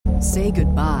Say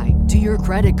goodbye to your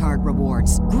credit card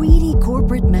rewards. Greedy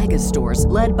corporate mega stores,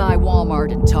 led by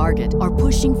Walmart and Target, are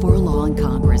pushing for a law in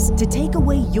Congress to take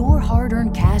away your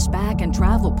hard-earned cash back and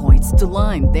travel points to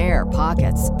line their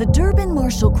pockets. The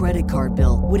Durbin-Marshall credit card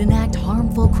bill would enact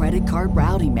harmful credit card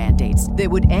routing mandates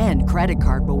that would end credit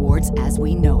card rewards as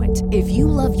we know it. If you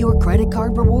love your credit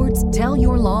card rewards, tell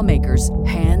your lawmakers,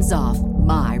 hands off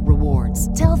my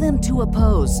rewards. Tell them to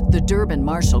oppose the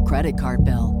Durbin-Marshall credit card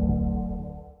bill.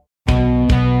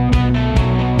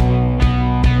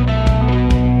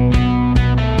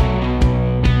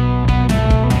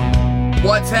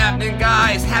 What's happening,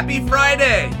 guys? Happy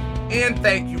Friday! And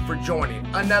thank you for joining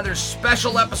another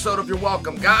special episode of You're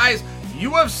Welcome. Guys,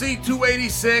 UFC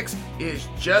 286 is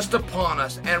just upon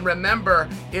us. And remember,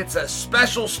 it's a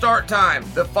special start time.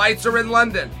 The fights are in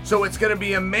London, so it's going to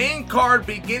be a main card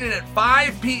beginning at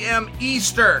 5 p.m.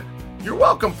 Eastern. You're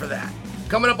welcome for that.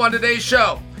 Coming up on today's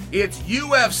show, it's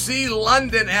UFC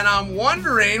London, and I'm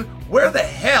wondering, where the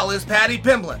hell is Paddy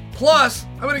Pimblett? Plus,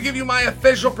 I'm going to give you my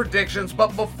official predictions,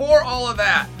 but before all of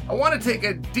that, I want to take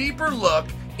a deeper look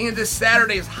into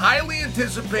Saturday's highly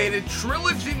anticipated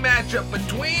trilogy matchup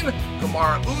between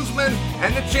Kamaru Usman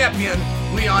and the champion,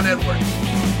 Leon Edwards.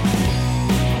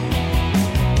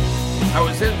 I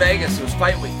was in Vegas, it was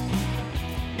fight week,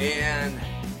 and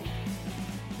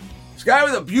this guy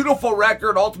with a beautiful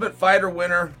record, Ultimate Fighter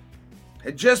winner,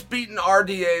 had just beaten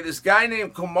RDA. This guy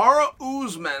named Kamaru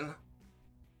Usman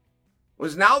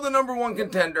was now the number one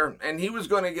contender, and he was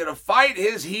going to get a fight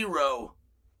his hero,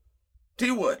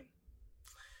 T. Wood.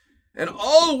 And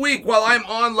all week while I'm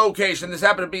on location, this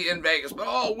happened to be in Vegas, but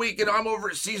all week, I'm over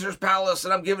at Caesar's Palace,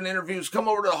 and I'm giving interviews. Come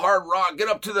over to the Hard Rock, get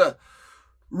up to the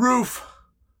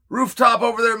rooftop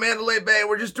over there in Mandalay Bay.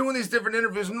 We're just doing these different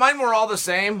interviews, and mine were all the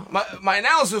same. My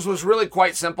analysis was really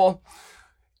quite simple.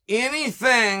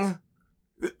 Kamaru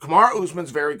Usman's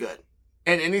very good,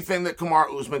 and anything that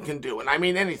Kamaru Usman can do, and I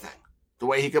mean anything. The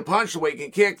way he can punch, the way he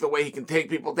can kick, the way he can take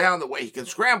people down, the way he can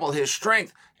scramble, his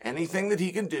strength, anything that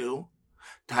he can do,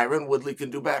 Tyron Woodley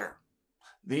can do better.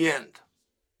 The end.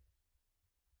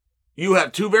 You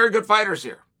have two very good fighters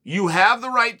here. You have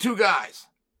the right two guys.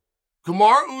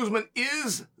 Kamaru Usman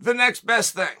is the next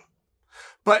best thing.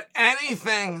 But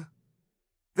anything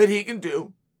that he can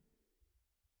do,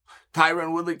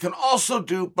 Tyron Woodley can also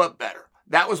do, but better.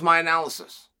 That was my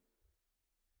analysis.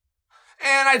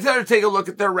 And I started to take a look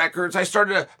at their records. I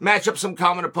started to match up some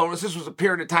common opponents. This was a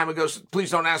period of time ago, so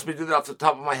please don't ask me to do that off the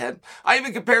top of my head. I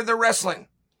even compared their wrestling.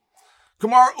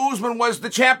 Kamaru Usman was the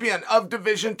champion of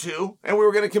Division 2, and we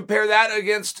were going to compare that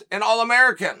against an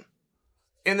All-American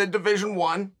in the Division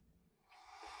 1.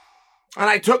 And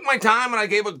I took my time, and I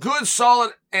gave a good,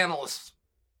 solid analysis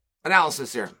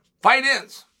here. Fight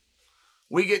ends.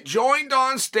 We get joined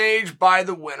on stage by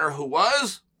the winner, who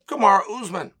was Kamaru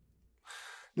Usman.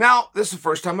 Now, this is the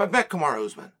first time I've met Kamaru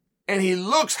Usman, and he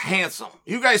looks handsome.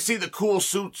 You guys see the cool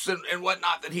suits and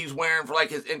whatnot that he's wearing for like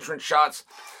his entrance shots.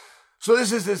 So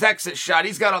this is his exit shot.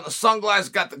 He's got on the sunglasses,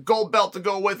 got the gold belt to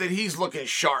go with it. He's looking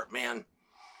sharp, man.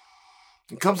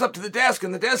 He comes up to the desk,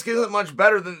 and the desk isn't much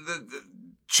better than the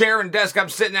chair and desk I'm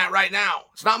sitting at right now.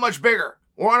 It's not much bigger.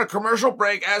 We're on a commercial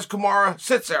break as Kamaru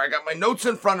sits there. I got my notes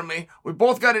in front of me. We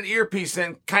both got an earpiece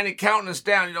in, kind of counting us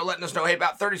down, letting us know, hey,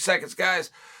 about 30 seconds,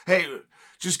 guys. Hey,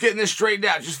 just getting this straightened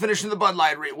out. Just finishing the Bud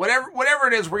Light read. Whatever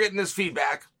it is, we're getting this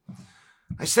feedback.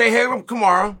 I say, hey, I'm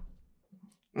Kamaru.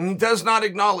 And he does not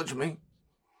acknowledge me.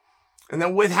 And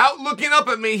then without looking up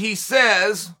at me, he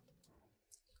says,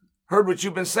 heard what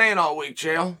you've been saying all week,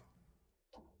 Chael.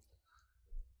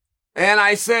 And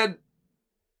I said,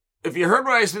 if you heard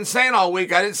what I've been saying all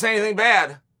week, I didn't say anything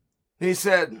bad. He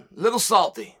said, little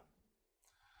salty.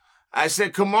 I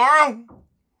said, Kamaru,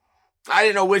 I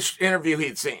didn't know which interview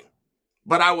he'd seen,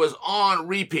 but I was on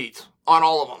repeat on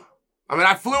all of them. I mean,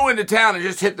 I flew into town and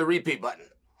just hit the repeat button.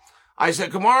 I said,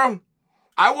 Kamaru,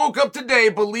 I woke up today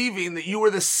believing that you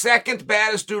were the second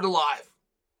baddest dude alive.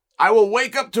 I will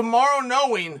wake up tomorrow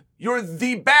knowing you're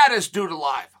the baddest dude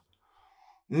alive.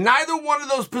 Neither one of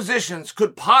those positions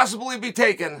could possibly be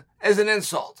taken as an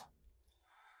insult.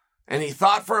 And he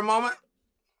thought for a moment.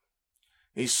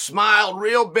 He smiled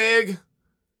real big.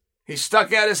 He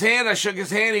stuck out his hand. I shook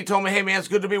his hand. He told me, hey, man, it's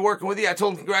good to be working with you. I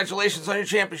told him, congratulations on your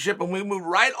championship. And we moved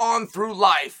right on through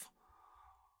life.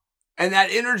 And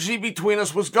that energy between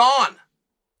us was gone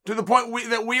to the point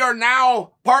that we are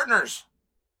now partners.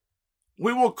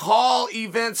 We will call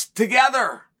events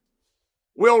together.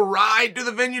 We'll ride to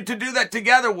the venue to do that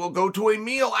together. We'll go to a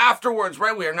meal afterwards,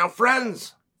 right? We are now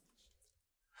friends.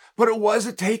 But it was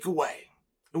a takeaway.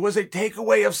 It was a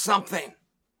takeaway of something.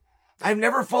 I've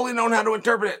never fully known how to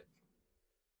interpret it.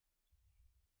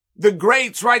 the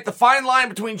greats, right? The fine line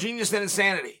between genius and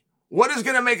insanity. What is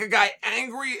going to make a guy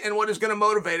angry and what is going to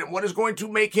motivate him? What is going to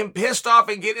make him pissed off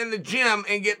and get in the gym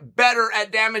and get better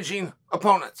at damaging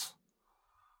opponents?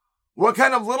 What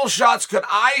kind of little shots could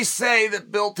I say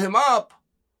that built him up?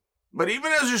 But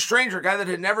even as a stranger, a guy that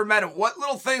had never met him, what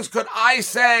little things could I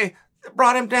say that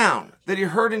brought him down, that he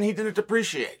heard and he didn't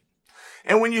appreciate?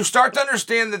 And when you start to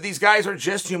understand that these guys are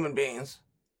just human beings,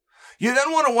 you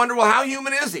then want to wonder, well, how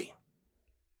human is he?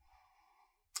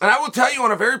 And I will tell you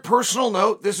on a very personal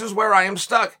note, this is where I am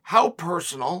stuck. How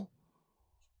personal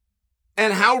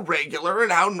and how regular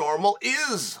and how normal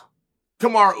is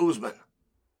Kamaru Usman?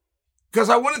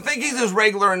 Because I wouldn't think he's as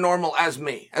regular and normal as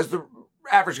me, as the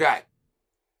average guy.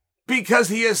 Because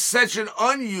he has such an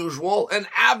unusual and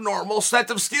abnormal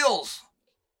set of skills.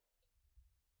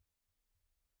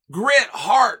 Grit,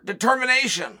 heart,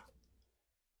 determination,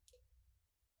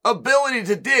 ability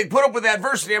to dig, put up with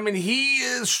adversity. I mean, he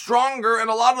is stronger in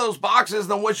a lot of those boxes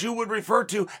than what you would refer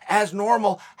to as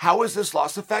normal. How is this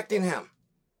loss affecting him?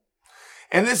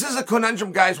 And this is a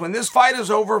conundrum, guys. When this fight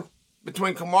is over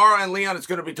between Kamaru and Leon, it's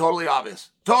going to be totally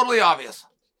obvious. Totally obvious.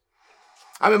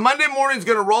 I mean, Monday morning's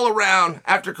going to roll around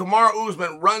after Kamaru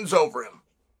Usman runs over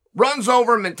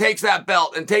him and takes that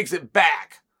belt and takes it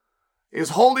back.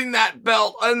 Is holding that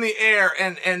belt in the air,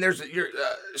 and there's a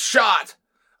shot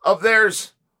of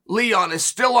there's Leon is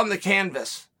still on the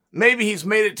canvas. Maybe he's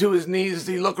made it to his knees as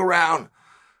he look around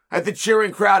at the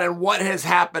cheering crowd and what has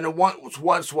happened and what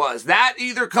once was. That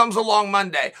either comes along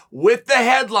Monday with the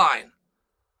headline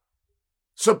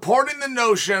supporting the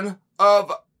notion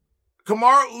of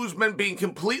Kamaru Usman being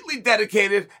completely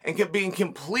dedicated and being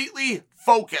completely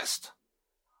focused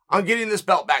on getting this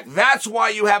belt back. That's why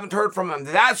you haven't heard from him.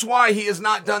 That's why he has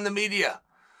not done the media.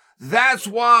 That's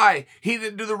why he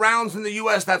didn't do the rounds in the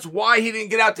U.S. That's why he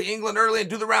didn't get out to England early and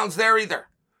do the rounds there either.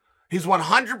 He's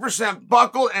 100%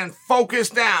 buckled and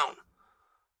focused down.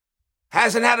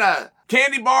 Hasn't had a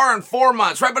candy bar in 4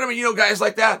 months, right? But I mean, you know guys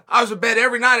like that. I was in bed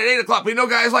every night at 8 o'clock, but you know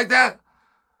guys like that?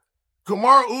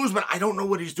 Kamaru Usman, I don't know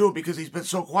what he's doing because he's been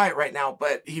so quiet right now,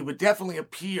 but he would definitely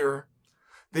appear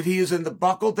that he is in the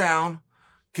buckle down,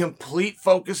 complete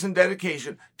focus and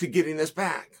dedication to getting this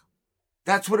back.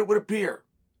 That's what it would appear.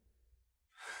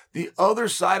 The other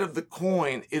side of the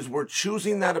coin is we're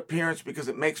choosing that appearance because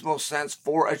it makes most sense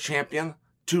for a champion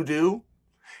to do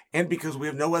and because we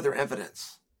have no other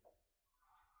evidence.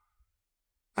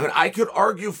 I mean, I could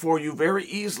argue for you very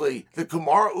easily that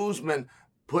Kamaru Usman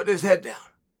put his head down,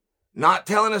 not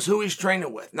telling us who he's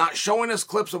training with, not showing us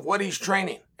clips of what he's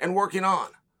training and working on,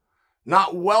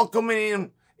 not welcoming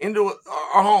him into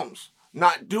our homes,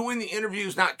 not doing the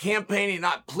interviews, not campaigning,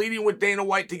 not pleading with Dana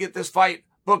White to get this fight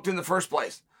booked in the first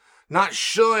place, not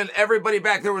showing everybody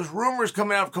back. There was rumors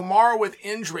coming out of Kamaru with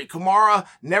injury. Kamaru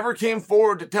never came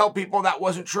forward to tell people that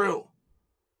wasn't true.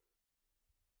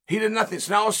 He did nothing.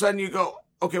 So now all of a sudden you go,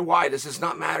 okay, why? Does this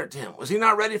not matter to him? Was he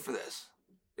not ready for this?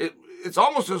 It's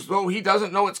almost as though he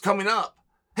doesn't know it's coming up.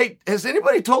 Hey, has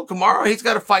anybody told Kamaru he's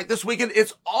got to fight this weekend?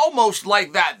 It's almost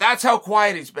like that. That's how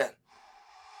quiet he's been.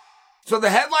 So the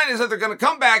headline is that they're going to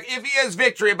come back if he has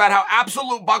victory about how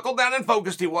absolute buckled down and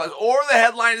focused he was, or the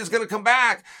headline is going to come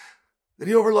back that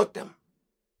he overlooked him.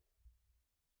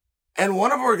 And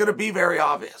one of them are going to be very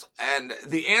obvious. And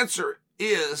the answer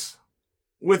is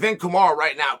within Kamaru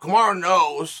right now. Kamaru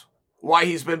knows why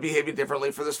he's been behaving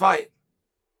differently for this fight.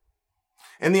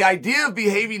 And the idea of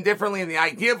behaving differently and the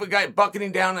idea of a guy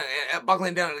buckling down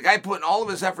and a guy putting all of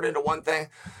his effort into one thing,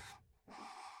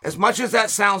 as much as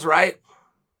that sounds right,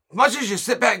 as much as you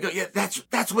sit back and go, yeah,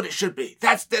 that's what it should be.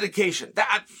 That's dedication.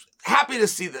 I'm happy to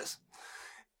see this.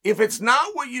 If it's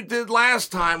not what you did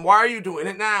last time, why are you doing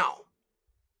it now?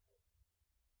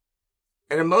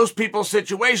 And in most people's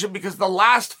situation, because the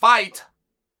last fight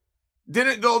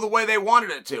didn't go the way they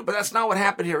wanted it to. But that's not what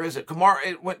happened here, is it? Kamaru,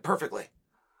 it went perfectly.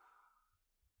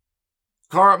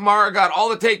 Kamaru got all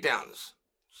the takedowns,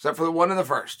 except for the one in the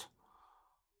first.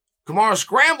 Kamaru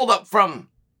scrambled up from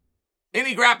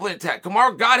any grappling attack.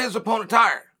 Kamaru got his opponent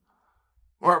tired,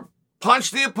 or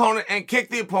punched the opponent and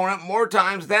kicked the opponent more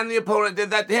times than the opponent did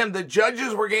that to him. The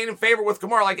judges were gaining favor with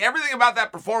Kamaru. Like, everything about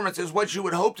that performance is what you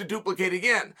would hope to duplicate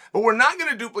again. But we're not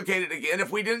going to duplicate it again if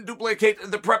we didn't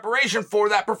duplicate the preparation for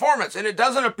that performance. And it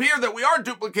doesn't appear that we are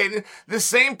duplicating the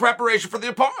same preparation for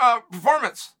the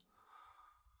performance.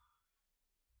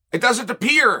 It doesn't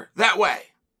appear that way.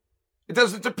 It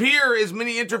doesn't appear as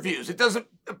many interviews. It doesn't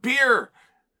appear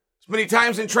as many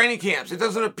times in training camps. It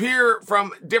doesn't appear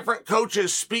from different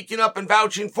coaches speaking up and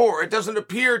vouching for. It doesn't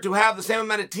appear to have the same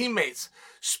amount of teammates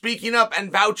speaking up and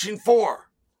vouching for.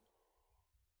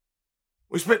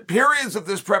 We spent periods of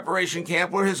this preparation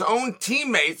camp where his own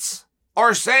teammates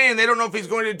are saying they don't know if he's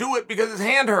going to do it because his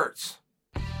hand hurts.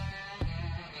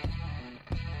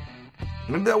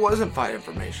 Maybe that wasn't fight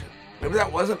information. Maybe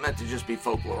that wasn't meant to just be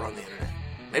folklore on the internet.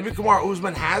 Maybe Kamaru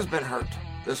Usman has been hurt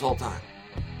this whole time.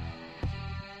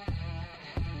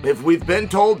 If we've been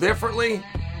told differently,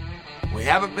 we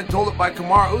haven't been told it by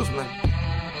Kamaru Usman.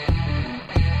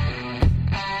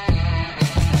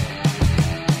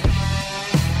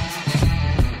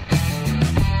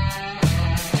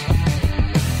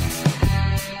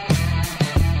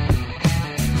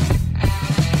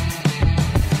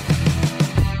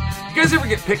 You guys ever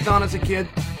get picked on as a kid?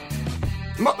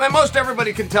 Most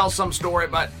everybody can tell some story,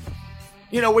 but,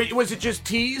 was it just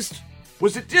teased?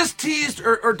 Was it just teased,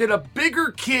 or did a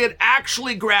bigger kid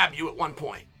actually grab you at one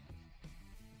point?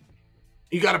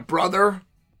 You got a brother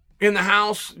in the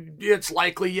house? It's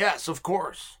likely yes, of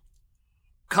course.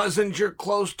 Cousins you're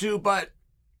close to, but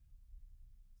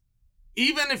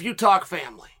even if you talk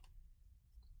family,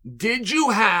 did you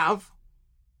have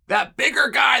that bigger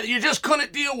guy that you just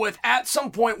couldn't deal with at some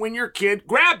point when your kid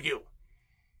grabbed you?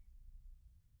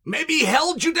 Maybe he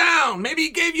held you down. Maybe he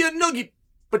gave you a noogie.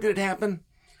 But did it happen?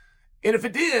 And if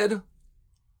it did,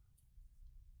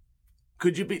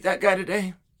 could you beat that guy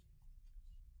today?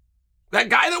 That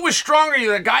guy that was stronger than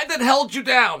you, that guy that held you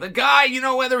down, the guy,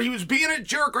 whether he was being a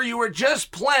jerk or you were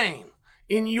just playing,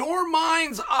 in your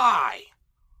mind's eye,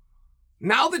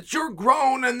 now that you're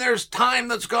grown and there's time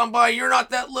that's gone by, you're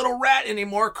not that little rat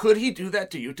anymore, could he do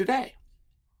that to you today?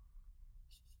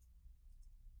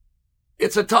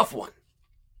 It's a tough one.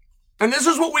 And this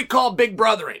is what we call big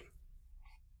brothering.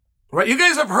 Right? You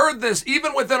guys have heard this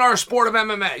even within our sport of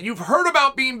MMA. You've heard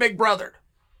about being big brothered.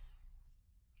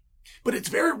 But it's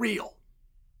very real.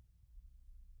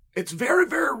 It's very,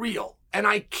 very real. And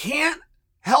I can't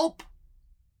help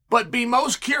but be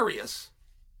most curious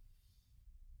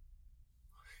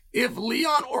if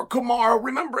Leon or Kamaru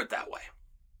remember it that way.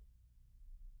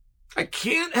 I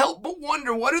can't help but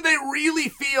wonder, what do they really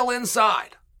feel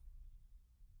inside?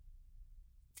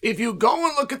 If you go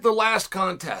and look at the last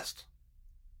contest,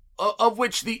 of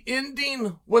which the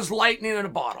ending was lightning in a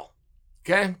bottle,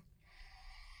 okay?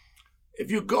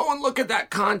 If you go and look at that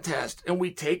contest and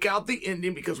we take out the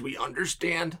ending because we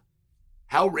understand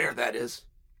how rare that is,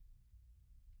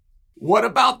 what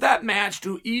about that match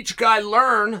do each guy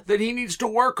learn that he needs to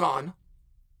work on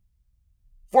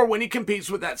for when he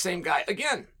competes with that same guy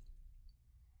again?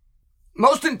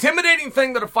 Most intimidating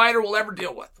thing that a fighter will ever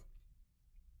deal with.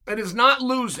 It is not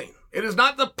losing. It is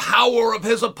not the power of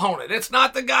his opponent. It's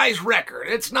not the guy's record.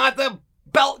 It's not the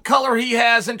belt color he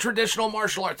has in traditional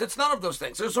martial arts. It's none of those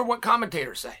things. Those are what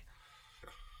commentators say.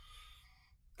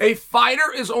 A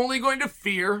fighter is only going to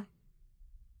fear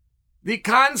the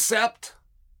concept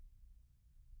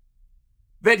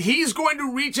that he's going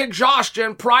to reach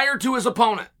exhaustion prior to his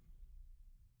opponent.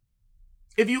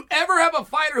 If you ever have a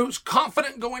fighter who's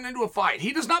confident going into a fight,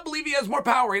 he does not believe he has more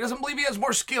power. He doesn't believe he has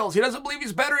more skills. He doesn't believe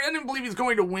he's better. He doesn't believe he's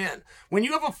going to win. When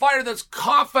you have a fighter that's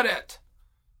confident,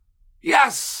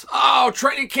 yes,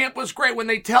 training camp was great. When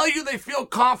they tell you they feel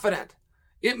confident,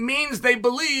 it means they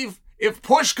believe if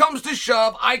push comes to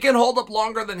shove, I can hold up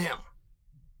longer than him.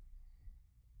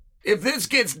 If this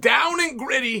gets down and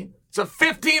gritty, it's a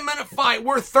 15-minute fight.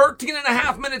 We're 13 and a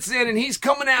half minutes in, and he's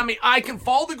coming at me. I can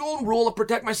follow the golden rule and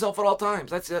protect myself at all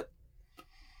times. That's it.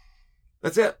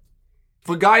 That's it. If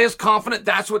a guy is confident,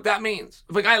 that's what that means.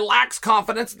 If a guy lacks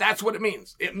confidence, that's what it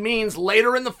means. It means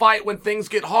later in the fight when things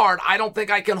get hard, I don't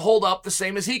think I can hold up the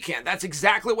same as he can. That's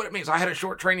exactly what it means. I had a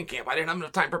short training camp. I didn't have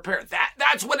enough time to prepare.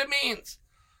 That's what it means.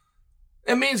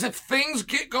 It means if things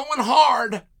get going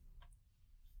hard,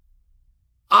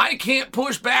 I can't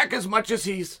push back as much as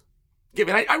he's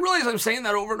giving. I realize I'm saying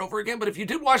that over and over again, but if you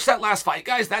did watch that last fight,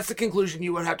 guys, that's the conclusion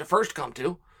you would have to first come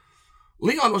to.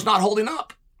 Leon was not holding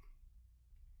up.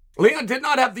 Leon did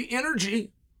not have the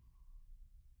energy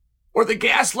or the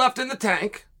gas left in the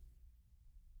tank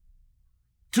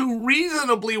to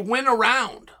reasonably win a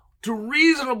round, to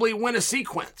reasonably win a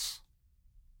sequence.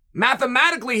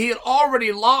 Mathematically, he had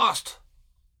already lost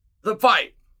the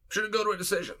fight. Should go to a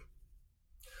decision.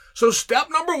 So step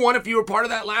number one, if you were part of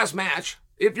that last match,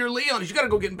 if you're Leon, you got to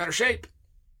go get in better shape.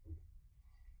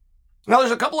 Now,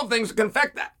 there's a couple of things that can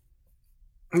affect that.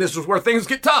 And this is where things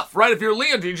get tough, right? If you're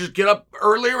Leon, do you just get up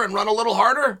earlier and run a little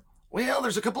harder? Well,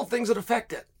 there's a couple of things that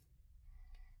affect it.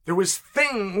 There was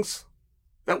things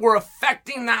that were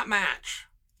affecting that match.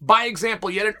 By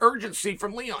example, you had an urgency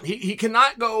from Leon. He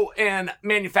cannot go and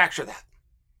manufacture that.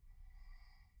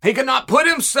 He cannot put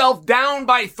himself down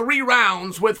by 3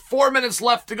 rounds with 4 minutes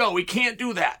left to go. He can't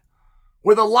do that.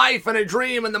 with a life and a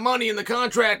dream and the money and the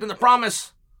contract and the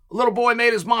promise a little boy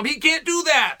made his mom. He can't do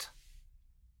that.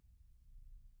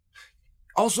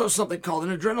 Also, something called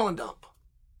an adrenaline dump.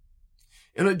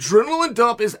 An adrenaline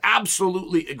dump is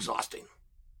absolutely exhausting.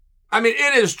 I mean,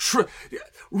 it is true.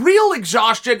 Real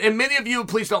exhaustion, and many of you,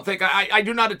 please don't think, I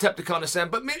do not attempt to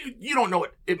condescend, but you don't know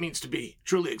what it means to be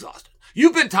truly exhausted.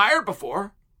 You've been tired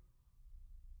before.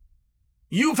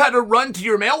 You've had to run to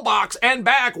your mailbox and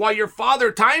back while your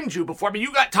father timed you before, but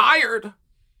you got tired.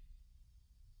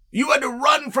 You had to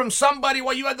run from somebody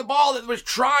while you had the ball that was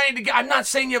trying to get. I'm not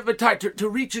saying you've been tired. To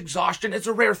reach exhaustion, it's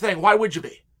a rare thing. Why would you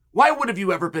be? Why would have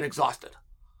you ever been exhausted?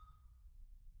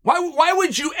 Why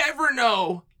would you ever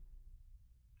know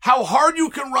how hard you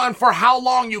can run for how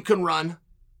long you can run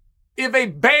if a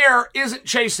bear isn't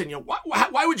chasing you?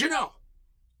 Why would you know?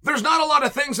 There's not a lot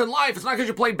of things in life. It's not because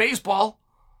you played baseball.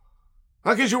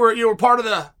 Not because you were part of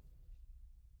the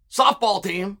softball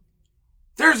team.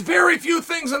 There's very few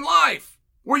things in life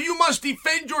where you must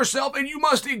defend yourself and you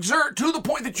must exert to the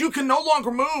point that you can no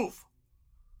longer move.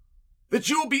 That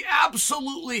you will be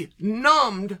absolutely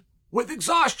numbed with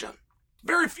exhaustion.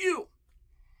 Very few.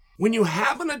 When you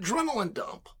have an adrenaline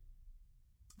dump,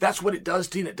 that's what it does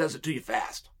to you, and it does it to you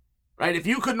fast. Right? If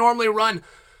you could normally run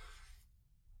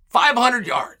 500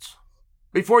 yards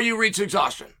before you reach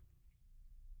exhaustion,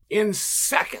 in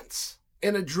seconds,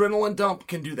 an adrenaline dump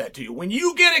can do that to you. When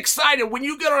you get excited, when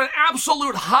you get on an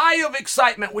absolute high of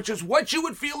excitement, which is what you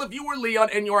would feel if you were Leon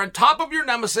and you're on top of your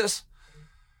nemesis,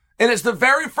 and it's the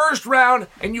very first round,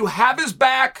 and you have his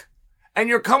back, and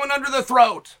you're coming under the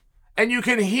throat, and you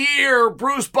can hear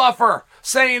Bruce Buffer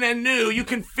saying and new, you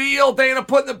can feel Dana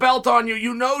putting the belt on you.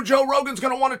 You know Joe Rogan's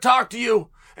going to want to talk to you,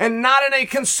 and not in a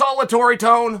consolatory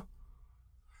tone.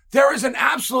 There is an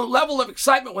absolute level of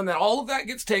excitement when all of that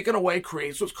gets taken away,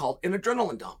 creates what's called an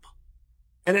adrenaline dump.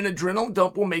 And an adrenaline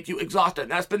dump will make you exhausted.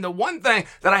 And that's been the one thing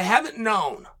that I haven't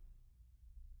known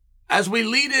as we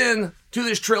lead in to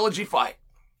this trilogy fight.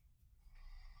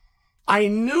 I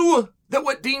knew that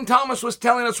what Dean Thomas was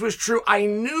telling us was true. I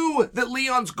knew that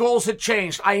Leon's goals had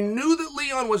changed. I knew that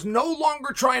Leon was no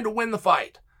longer trying to win the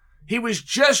fight. He was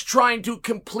just trying to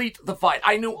complete the fight.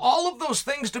 I knew all of those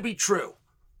things to be true.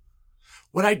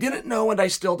 What I didn't know, and I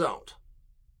still don't,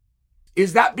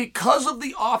 is that because of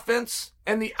the offense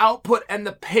and the output and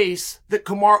the pace that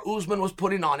Kamaru Usman was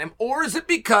putting on him, or is it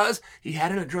because he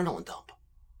had an adrenaline dump?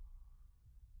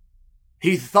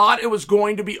 He thought it was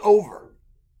going to be over.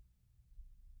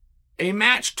 A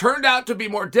match turned out to be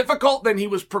more difficult than he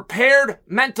was prepared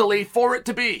mentally for it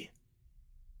to be.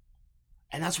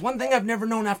 And that's one thing I've never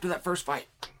known after that first fight.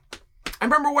 I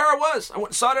remember where I was. I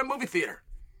went and saw it at a movie theater.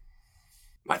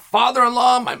 My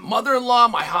father-in-law, my mother-in-law,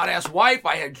 my hot-ass wife,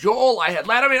 I had Joel, I had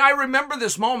Lad. I mean, I remember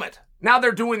this moment. Now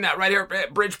they're doing that right here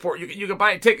at Bridgeport. You can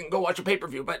buy a ticket and go watch a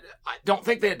pay-per-view, but I don't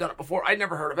think they had done it before. I'd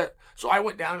never heard of it. So I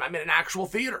went down and I'm in an actual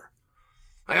theater.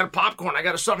 I got a popcorn, I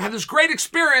got a something. I had this great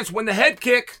experience when the head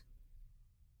kick,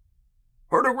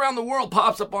 heard around the world,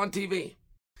 pops up on TV.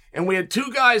 And we had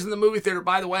two guys in the movie theater,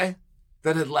 by the way,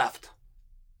 that had left.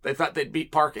 They thought they'd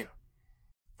beat parking.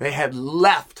 They had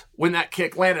left when that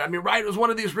kick landed. I mean, right? It was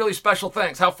one of these really special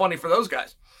things. How funny for those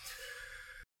guys.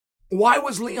 Why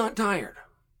was Leon tired?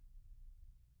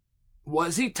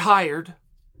 Was he tired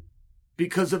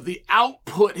because of the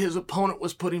output his opponent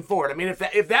was putting forward? I mean,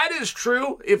 if that is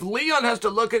true, if Leon has to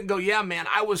look at it and go, yeah, man,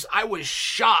 I was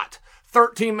shot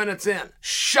 13 minutes in.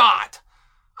 Shot.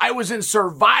 I was in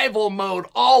survival mode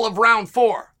all of round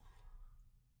 4.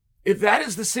 If that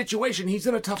is the situation, he's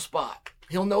in a tough spot.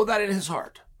 He'll know that in his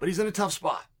heart. But he's in a tough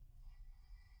spot.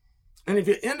 And if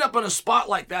you end up in a spot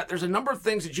like that, there's a number of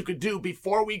things that you could do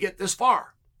before we get this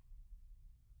far.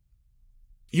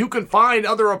 You can find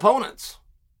other opponents.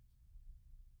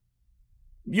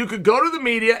 You could go to the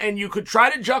media and you could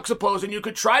try to juxtapose and you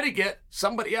could try to get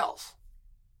somebody else.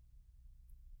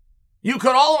 You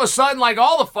could all of a sudden, like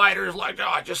all the fighters, like,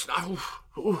 just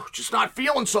not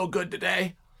feeling so good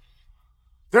today.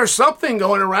 There's something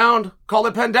going around called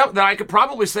a pandemic that I could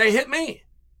probably say hit me.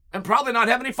 And probably not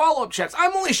have any follow-up checks.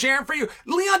 I'm only sharing for you.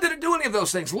 Leon didn't do any of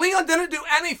those things. Leon didn't do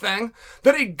anything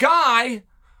that a guy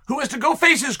who has to go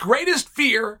face his greatest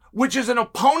fear, which is an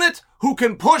opponent who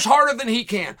can push harder than he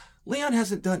can. Leon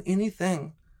hasn't done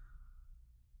anything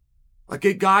like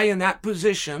a guy in that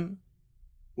position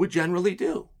would generally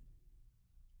do.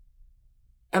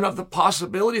 And of the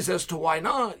possibilities as to why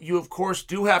not, you of course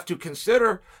do have to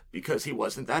consider because he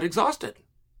wasn't that exhausted.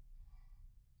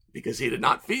 Because he did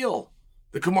not feel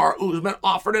the Kamaru Usman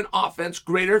offered an offense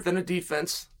greater than a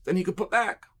defense than he could put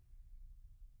back.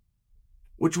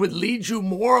 Which would lead you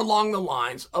more along the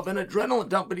lines of an adrenaline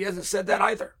dump, but he hasn't said that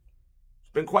either.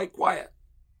 It's been quite quiet.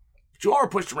 But you are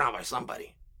pushed around by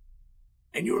somebody.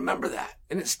 And you remember that.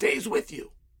 And it stays with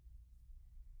you.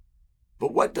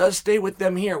 But what does stay with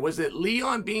them here was that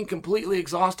Leon being completely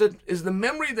exhausted is the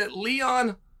memory that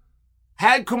Leon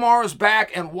had Kamaru's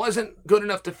back and wasn't good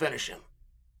enough to finish him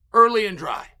early and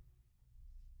dry.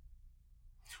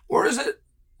 Or is it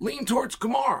lean towards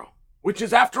Kamaru, which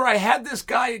is after I had this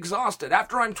guy exhausted,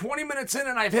 after I'm 20 minutes in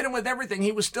and I've hit him with everything,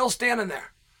 he was still standing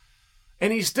there.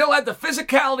 And he still had the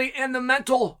physicality and the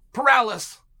mental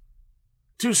paralysis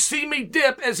to see me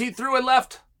dip as he threw a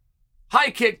left high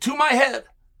kick to my head.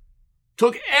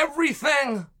 Took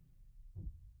everything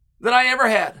that I ever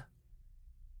had.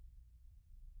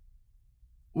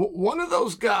 One of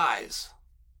those guys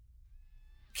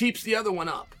keeps the other one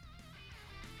up.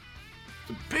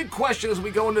 The big question as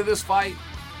we go into this fight,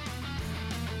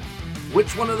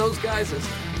 which one of those guys is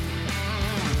it?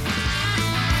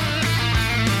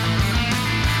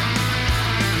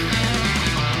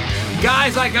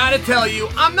 Guys, I gotta tell you,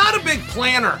 I'm not a big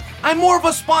planner. I'm more of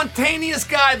a spontaneous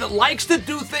guy that likes to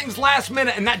do things last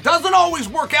minute, and that doesn't always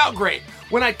work out great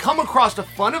when I come across a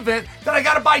fun event that I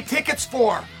gotta buy tickets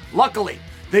for. Luckily,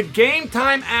 the Game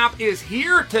Time app is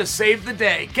here to save the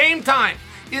day. Game Time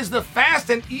is the fast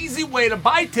and easy way to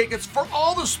buy tickets for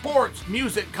all the sports,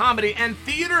 music, comedy, and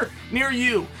theater near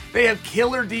you. They have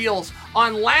killer deals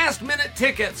on last-minute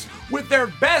tickets with their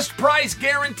best price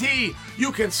guarantee.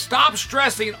 You can stop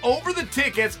stressing over the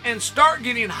tickets and start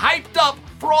getting hyped up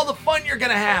for all the fun you're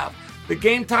going to have. The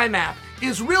Game Time app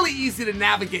is really easy to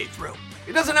navigate through.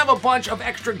 It doesn't have a bunch of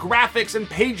extra graphics and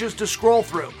pages to scroll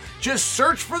through. Just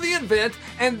search for the event,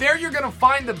 and there you're going to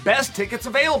find the best tickets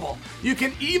available. You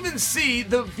can even see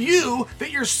the view that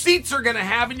your seats are going to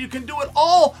have, and you can do it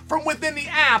all from within the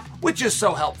app, which is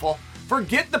so helpful.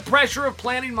 Forget the pressure of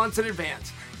planning months in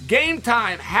advance. Game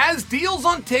Time has deals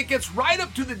on tickets right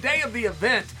up to the day of the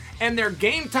event, and their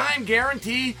Game Time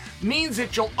guarantee means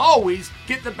that you'll always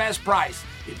get the best price.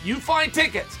 If you find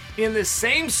tickets in the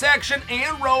same section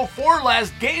and row for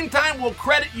less, Game Time will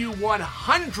credit you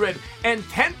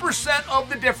 110% of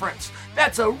the difference.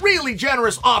 That's a really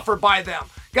generous offer by them.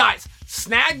 Guys,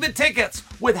 snag the tickets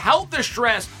without the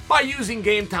stress by using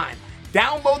Game Time.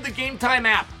 Download the Game Time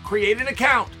app, create an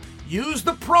account, use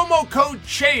the promo code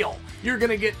CHAEL. You're going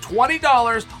to get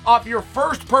 $20 off your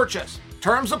first purchase.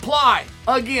 Terms apply.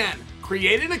 Again,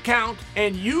 create an account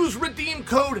and use redeem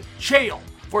code CHAEL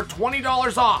for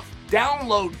 $20 off.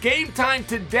 Download Game Time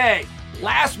today.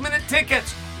 Last minute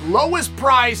tickets, lowest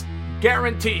price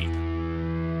guaranteed.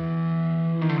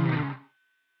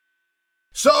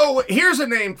 So here's a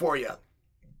name for you.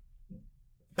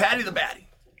 Paddy the Baddy.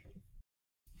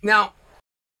 Now,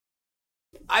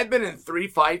 I've been in 3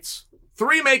 fights,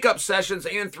 3 makeup sessions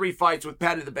and 3 fights with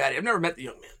Paddy the Baddy. I've never met the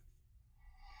young man.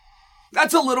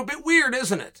 That's a little bit weird,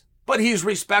 isn't it? But he's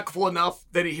respectful enough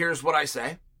that he hears what I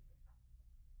say.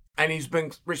 And he's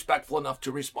been respectful enough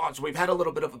to respond. So we've had a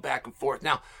little bit of a back and forth.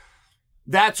 Now,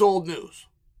 that's old news.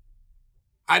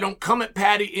 I don't come at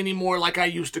Paddy anymore like I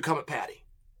used to come at Paddy.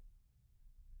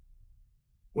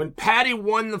 When Paddy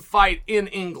won the fight in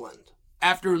England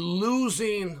after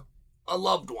losing a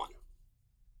loved one,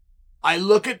 I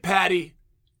look at Paddy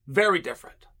very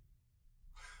different.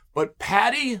 But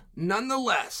Paddy,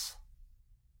 nonetheless,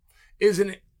 is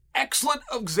an excellent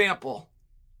example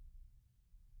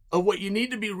of what you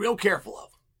need to be real careful of.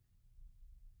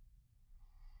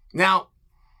 Now,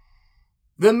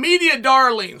 the media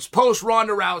darlings post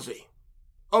Ronda Rousey.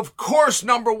 Of course,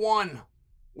 number 1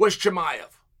 was Chimaev.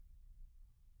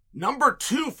 Number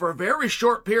 2, for a very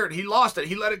short period, he lost it.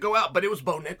 He let it go out, but it was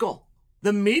Bo Nickel.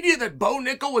 The media that Bo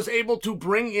Nickel was able to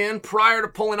bring in prior to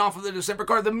pulling off of the December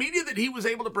card, the media that he was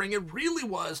able to bring in really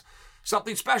was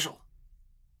something special.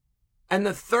 And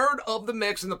the third of the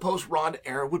mix in the post-Ronda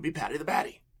era would be Paddy the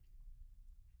Baddy.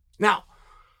 Now,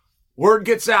 word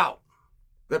gets out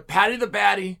that Paddy the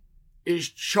Baddy is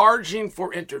charging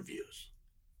for interviews.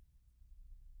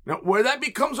 Now, where that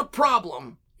becomes a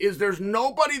problem is there's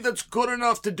nobody that's good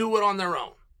enough to do it on their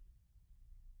own.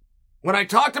 When I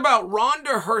talked about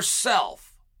Ronda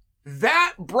herself,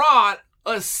 that brought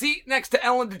a seat next to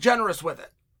Ellen DeGeneres with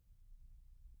it.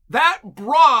 That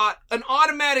brought an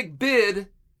automatic bid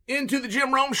into the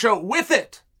Jim Rome show with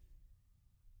it.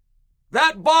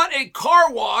 That bought a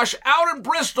car wash out in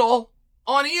Bristol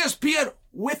on ESPN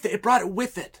with it. It brought it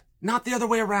with it, not the other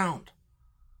way around.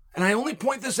 And I only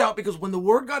point this out because when the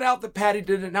word got out that Paddy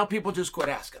did it, now people just quit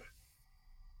asking.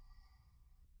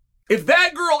 If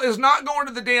that girl is not going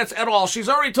to the dance at all, she's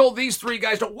already told these 3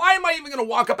 guys, no, why am I even going to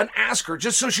walk up and ask her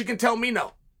just so she can tell me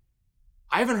no?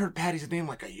 I haven't heard Paddy's name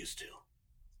like I used to.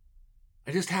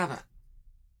 I just haven't.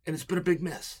 And it's been a big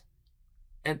miss.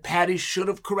 And Paddy should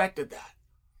have corrected that.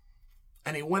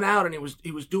 And he went out and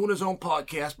he was doing his own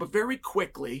podcast, but very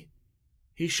quickly,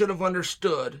 he should have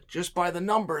understood, just by the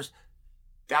numbers,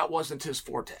 that wasn't his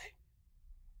forte.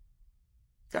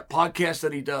 That podcast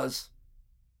that he does,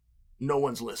 no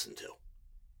one's listened to.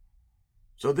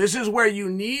 So this is where you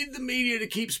need the media to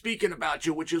keep speaking about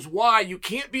you, which is why you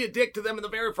can't be a dick to them in the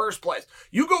very first place.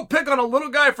 You go pick on a little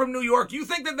guy from New York. You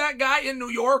think that that guy in New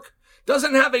York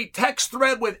doesn't have a text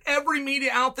thread with every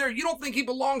media out there? You don't think he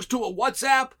belongs to a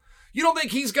WhatsApp? You don't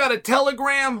think he's got a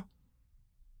Telegram?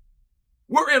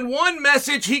 Where in one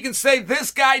message he can say,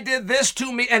 this guy did this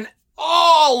to me, and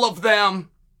all of them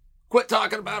quit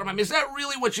talking about him. I mean, is that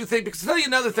really what you think? Because I'll tell you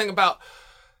another thing about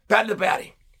Paddy the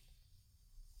Baddy.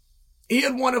 He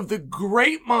had one of the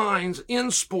great minds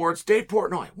in sports, Dave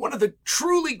Portnoy, one of the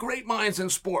truly great minds in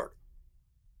sport,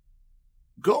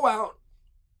 go out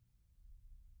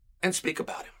and speak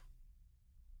about him.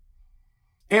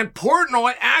 And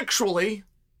Portnoy actually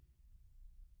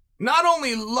not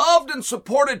only loved and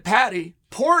supported Paddy,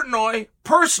 Portnoy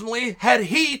personally had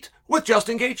heat with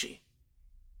Justin Gaethje.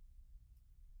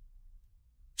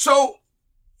 So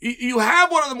you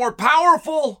have one of the more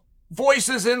powerful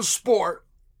voices in sport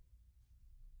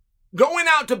going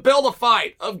out to build a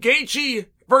fight of Gaethje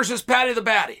versus Paddy the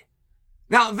Baddy.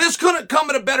 Now, this couldn't come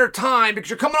at a better time because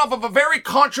you're coming off of a very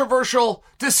controversial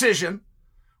decision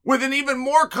with an even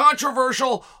more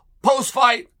controversial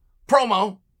post-fight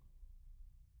promo.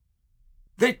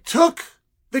 They took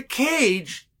the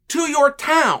cage to your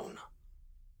town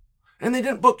and they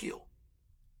didn't book you.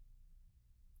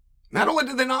 Not only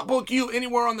did they not book you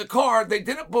anywhere on the card, they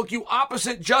didn't book you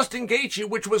opposite Justin Gaethje,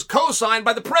 which was co-signed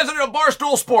by the president of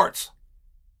Barstool Sports.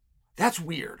 That's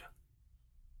weird.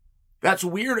 That's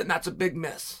weird, and that's a big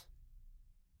miss.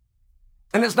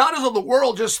 And it's not as though the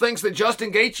world just thinks that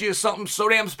Justin Gaethje is something so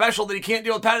damn special that he can't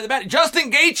deal with Paddy the Baddy.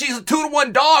 Justin Gaethje is a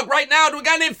 2-1 dog right now to a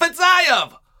guy named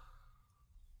Fitzayev.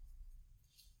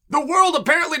 The world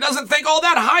apparently doesn't think all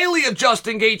that highly of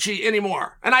Justin Gaethje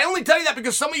anymore. And I only tell you that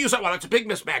because some of you say, well, that's a big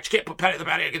mismatch. You can't put Paddy the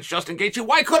Baddy against Justin Gaethje.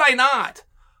 Why could I not?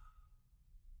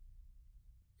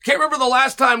 Can't remember the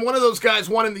last time one of those guys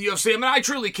won in the UFC. I mean, I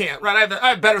truly can't, right?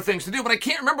 I have better things to do, but I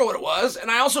can't remember what it was. And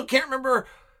I also can't remember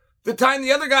the time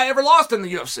the other guy ever lost in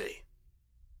the UFC.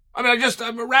 I mean,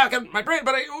 I'm racking my brain,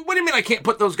 but what do you mean I can't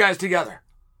put those guys together?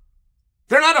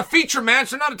 They're not a feature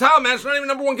match. They're not a title match. They're not even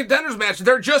number one contenders match.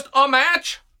 They're just a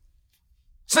match.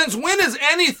 Since when is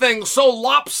anything so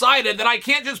lopsided that I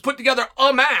can't just put together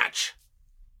a match?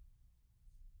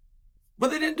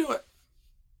 But they didn't do it.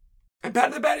 And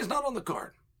Paddy the Baddy's not on the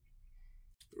card.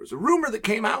 There was a rumor that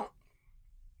came out.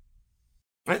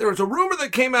 Right? There was a rumor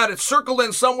that came out. It circled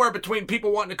in somewhere between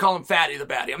people wanting to call him Fatty the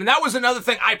Baddy. I mean, that was another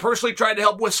thing I personally tried to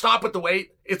help with. Stop with the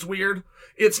weight. It's weird.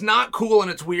 It's not cool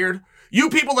and it's weird. You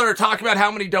people that are talking about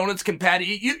how many donuts can Paddy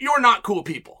eat, you're not cool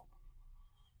people.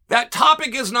 That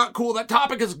topic is not cool. That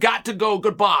topic has got to go.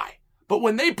 Goodbye. But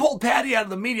when they pulled Paddy out of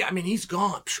the media, I mean, he's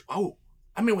gone. Oh,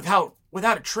 I mean, without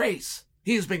a trace,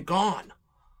 he has been gone.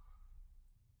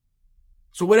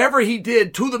 So whatever he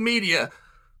did to the media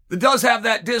that does have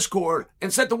that discord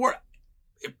and set the word,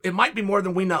 it might be more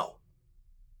than we know.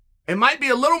 It might be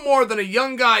a little more than a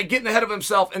young guy getting ahead of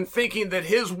himself and thinking that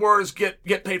his words get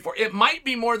paid for. It might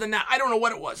be more than that. I don't know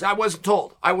what it was. I wasn't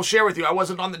told. I will share with you. I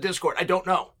wasn't on the Discord. I don't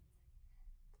know.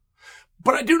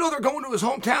 But I do know they're going to his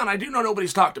hometown. I do know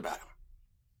nobody's talked about him.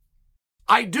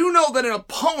 I do know that an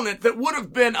opponent that would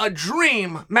have been a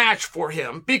dream match for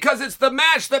him, because it's the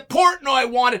match that Portnoy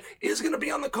wanted, is going to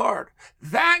be on the card.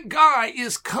 That guy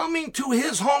is coming to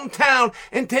his hometown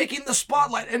and taking the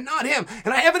spotlight, and not him.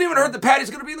 And I haven't even heard that Paddy's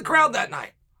going to be in the crowd that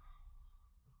night.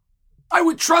 I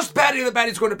would trust Paddy that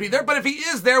Baddy's going to be there, but if he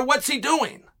is there, what's he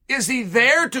doing? Is he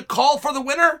there to call for the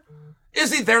winner?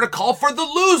 Is he there to call for the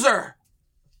loser?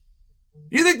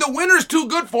 You think the winner's too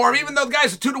good for him, even though the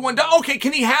guy's a 2-1 dog? Okay,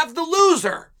 can he have the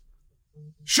loser?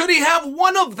 Should he have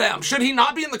one of them? Should he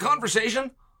not be in the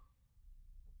conversation?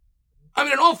 I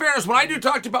mean, in all fairness, when I do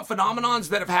talk about phenomenons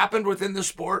that have happened within this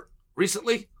sport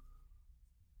recently,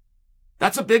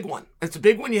 that's a big one. It's a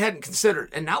big one you hadn't considered.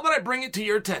 And now that I bring it to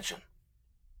your attention,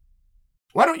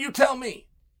 why don't you tell me,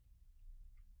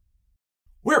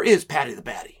 where is Paddy the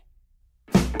Baddy?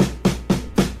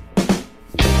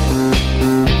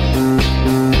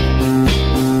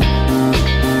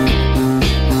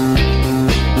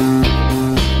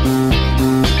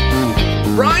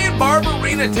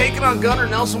 Taking on Gunnar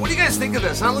Nelson. What do you guys think of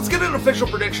this? Now let's get an official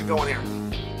prediction going here.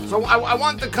 So I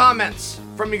want the comments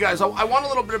from you guys. I want a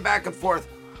little bit of back and forth.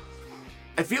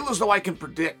 I feel as though I can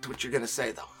predict what you're going to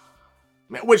say, though,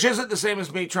 which isn't the same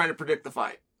as me trying to predict the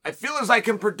fight. I feel as I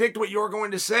can predict what you're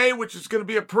going to say, which is going to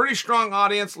be a pretty strong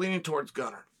audience leaning towards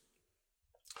Gunnar.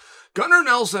 Gunnar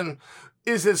Nelson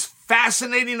is as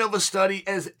fascinating of a study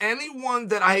as anyone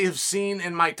that I have seen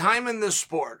in my time in this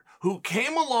sport, who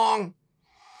came along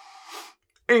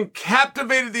and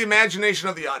captivated the imagination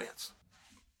of the audience.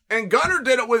 And Gunnar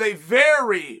did it with a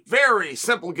very, very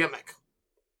simple gimmick.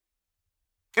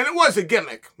 And it was a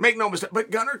gimmick, make no mistake. But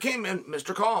Gunnar came in,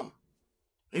 Mr. Calm.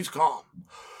 He's calm.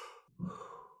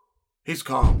 He's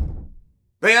calm.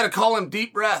 They had to call him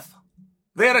deep breath.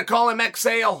 They had to call him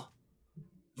exhale.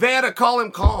 They had to call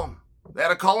him calm. They had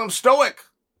to call him stoic.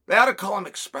 They had to call him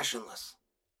expressionless.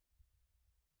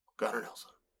 Gunnar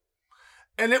Nelson.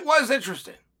 And it was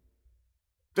interesting.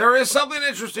 There is something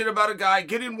interesting about a guy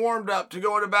getting warmed up to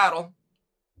go into battle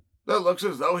that looks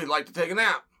as though he'd like to take a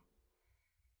nap.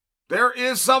 There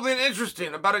is something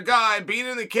interesting about a guy being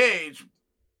in the cage,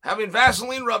 having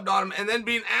Vaseline rubbed on him, and then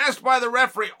being asked by the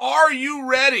referee, "Are you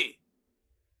ready?"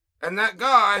 And that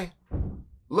guy,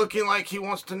 looking like he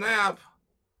wants to nap,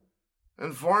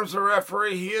 informs the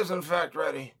referee he is in fact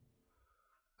ready.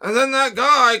 And then that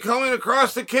guy coming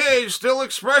across the cage, still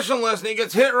expressionless, and he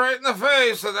gets hit right in the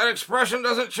face, so that expression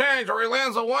doesn't change, or he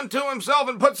lands a 1-2 himself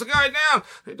and puts the guy down.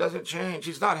 It doesn't change.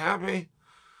 He's not happy.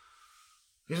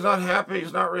 He's not happy.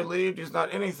 He's not relieved. He's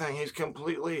not anything. He's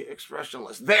completely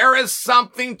expressionless. There is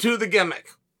something to the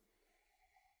gimmick.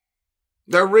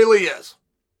 There really is.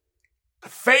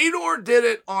 Fedor did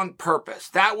it on purpose.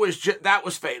 That was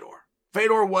Fedor.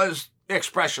 Fedor was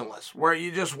expressionless, where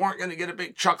you just weren't going to get a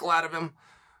big chuckle out of him.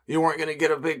 You weren't going to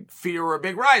get a big fear or a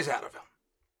big rise out of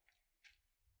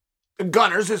him.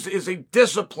 Gunnar's is a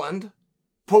disciplined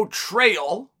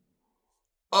portrayal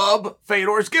of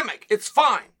Fedor's gimmick. It's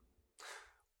fine.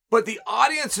 But the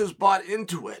audience has bought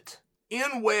into it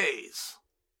in ways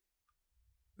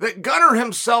that Gunnar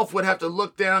himself would have to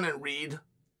look down and read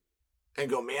and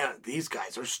go, man, these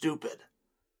guys are stupid.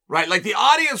 Right? Like the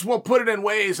audience will put it in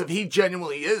ways of he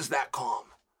genuinely is that calm.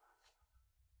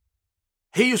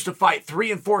 He used to fight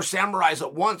 3 and 4 samurais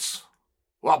at once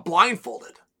while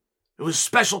blindfolded. It was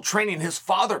special training his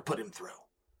father put him through.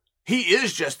 He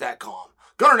is just that calm.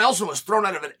 Gunnar Nelson was thrown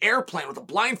out of an airplane with a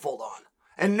blindfold on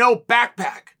and no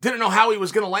backpack. Didn't know how he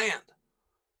was going to land.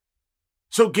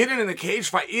 So getting in a cage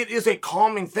fight, it is a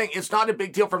calming thing. It's not a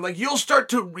big deal for him. Like, you'll start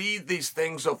to read these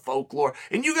things of folklore,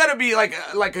 and you got to be like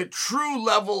a true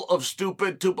level of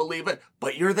stupid to believe it,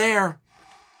 but you're there.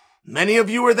 Many of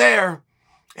you are there,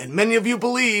 and many of you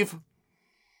believe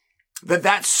that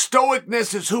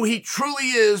stoicness is who he truly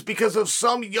is because of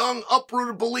some young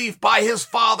uprooted belief by his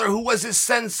father who was his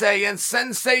sensei, and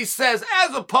sensei says,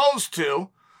 as opposed to,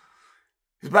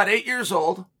 he's about 8 years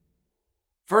old.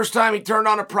 First time he turned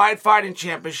on a Pride Fighting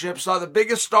Championship, saw the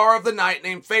biggest star of the night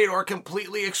named Fedor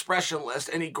completely expressionless,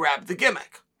 and he grabbed the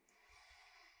gimmick.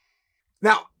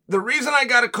 Now, the reason I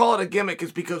gotta call it a gimmick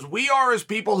is because we are as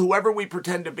people whoever we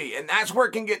pretend to be, and that's where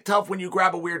it can get tough when you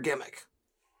grab a weird gimmick.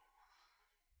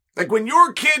 Like when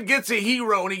your kid gets a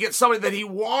hero and he gets somebody that he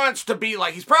wants to be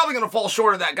like, he's probably gonna fall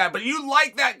short of that guy, but you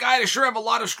like that guy to sure have a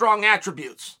lot of strong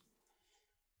attributes.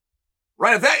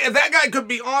 Right, if that guy could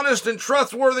be honest and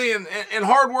trustworthy and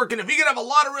hardworking, if he could have a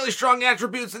lot of really strong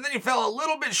attributes and then he fell a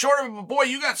little bit short of him, but boy,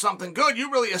 you got something good. You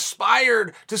really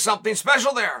aspired to something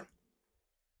special there.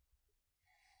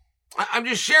 I'm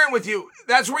just sharing with you,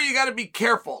 that's where you got to be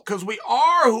careful, because we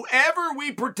are whoever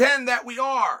we pretend that we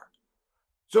are.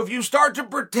 So if you start to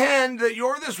pretend that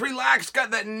you're this relaxed guy,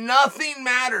 that nothing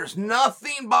matters,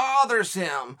 nothing bothers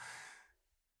him,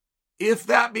 if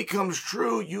that becomes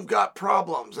true, you've got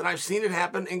problems. And I've seen it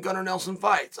happen in Gunnar Nelson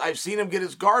fights. I've seen him get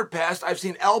his guard passed. I've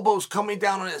seen elbows coming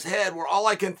down on his head where all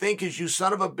I can think is, you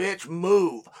son of a bitch,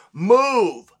 move,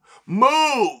 move,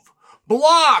 move,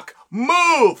 block,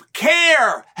 move,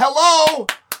 care. Hello?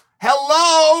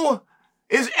 Hello?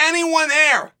 Is anyone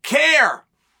there? Care.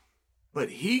 But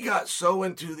he got so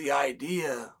into the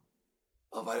idea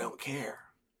of I don't care,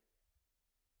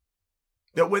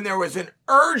 that when there was an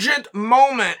urgent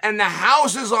moment and the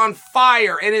house is on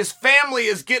fire and his family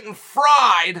is getting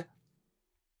fried,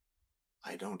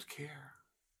 I don't care.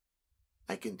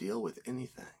 I can deal with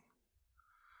anything.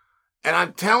 And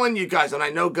I'm telling you guys, and I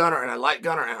know Gunnar, and I like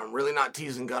Gunnar, and I'm really not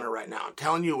teasing Gunnar right now. I'm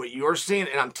telling you what you're seeing,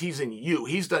 and I'm teasing you.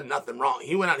 He's done nothing wrong.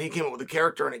 He went out and he came up with a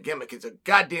character and a gimmick. He's a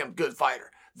goddamn good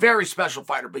fighter. Very special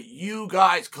fighter. But you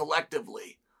guys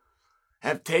collectively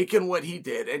have taken what he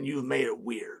did and you've made it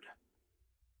weird.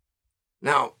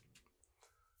 Now,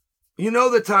 you know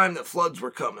the time that floods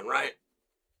were coming, right?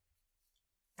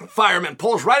 The fireman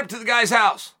pulls right up to the guy's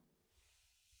house.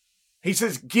 He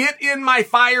says, get in my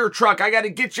fire truck. I got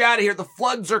to get you out of here. The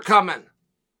floods are coming.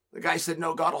 The guy said,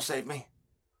 no, God will save me.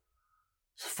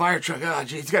 Fire truck, oh,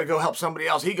 gee, he's got to go help somebody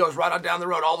else. He goes right on down the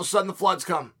road. All of a sudden, the floods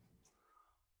come.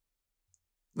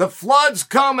 The floods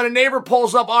come, and a neighbor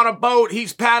pulls up on a boat.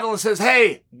 He's paddling and says,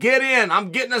 hey, get in.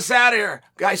 I'm getting us out of here.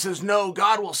 Guy says, no,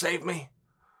 God will save me.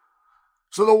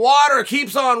 So the water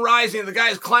keeps on rising. The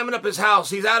guy's climbing up his house.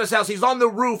 He's out his house. He's on the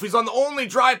roof. He's on the only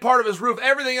dry part of his roof.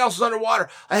 Everything else is underwater.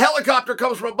 A helicopter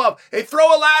comes from above. They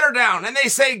throw a ladder down, and they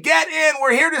say, get in.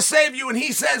 We're here to save you. And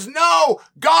he says, no,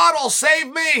 God will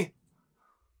save me.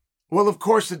 Well, of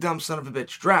course, the dumb son of a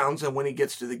bitch drowns, and when he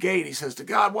gets to the gate, he says to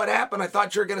God, what happened? I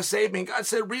thought you were going to save me. And God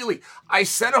said, really? I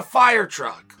sent a fire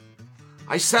truck.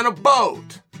 I sent a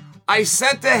boat. I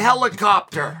sent a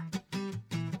helicopter.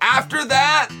 After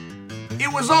that,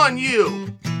 it was on you.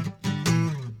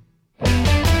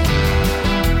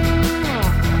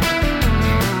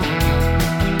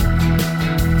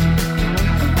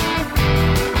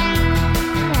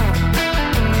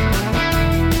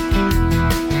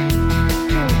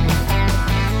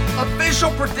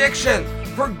 Official prediction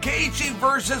for Gaethje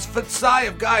versus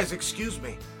Fitzayev. Guys, excuse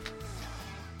me.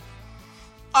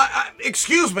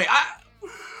 Excuse me.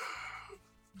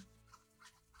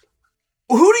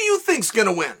 Who do you think's going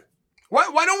to win?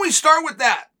 Why don't we start with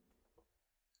that?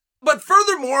 But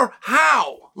furthermore,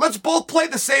 how? Let's both play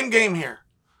the same game here.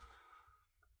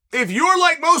 If you're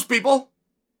like most people,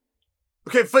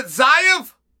 okay,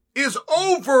 Fitzayev is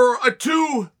over a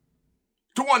 2-1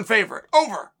 favorite.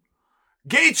 Over.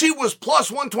 Gaethje was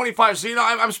plus 125. So,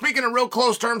 I'm speaking in real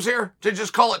close terms here to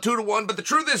just call it 2-1. But the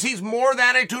truth is he's more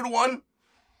than a 2-1.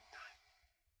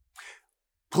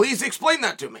 Please explain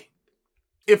that to me.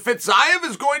 If Fitzayev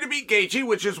is going to beat Gaethje,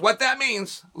 which is what that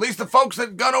means, at least the folks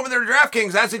that got over their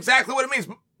DraftKings, that's exactly what it means.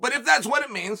 But if that's what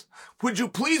it means, would you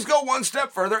please go one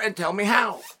step further and tell me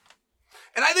how?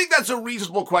 And I think that's a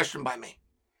reasonable question by me.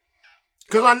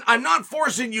 Because I'm not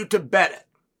forcing you to bet it.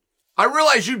 I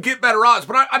realize you'd get better odds,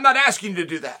 but I'm not asking you to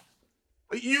do that.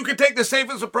 You can take the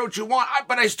safest approach you want,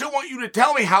 but I still want you to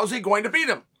tell me how's he going to beat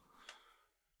him.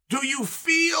 Do you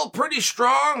feel pretty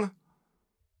strong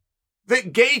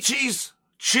that Gaethje's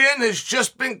chin has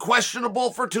just been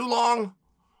questionable for too long,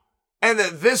 and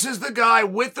that this is the guy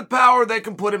with the power that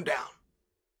can put him down?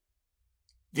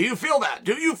 Do you feel that?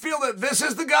 Do you feel that this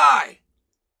is the guy,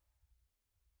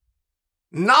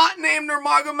 not named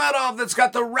Nurmagomedov, that's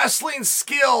got the wrestling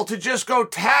skill to just go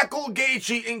tackle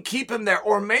Gaethje and keep him there,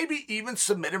 or maybe even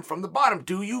submit him from the bottom?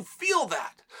 Do you feel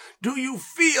that? Do you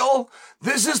feel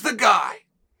this is the guy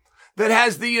that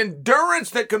has the endurance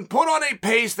that can put on a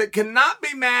pace that cannot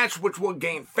be matched, which will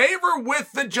gain favor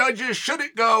with the judges should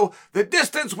it go the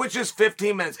distance, which is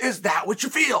 15 minutes? Is that what you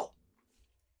feel?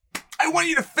 I want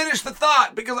you to finish the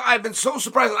thought, because I've been so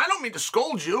surprised. I don't mean to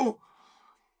scold you.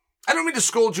 I don't mean to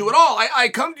scold you at all. I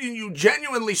come to you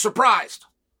genuinely surprised.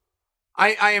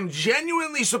 I am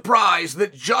genuinely surprised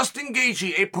that Justin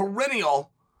Gaethje, a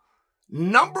perennial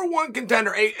number one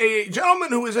contender, a gentleman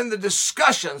who is in the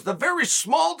discussions, the very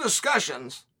small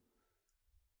discussions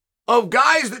of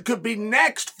guys that could be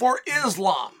next for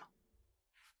Islam,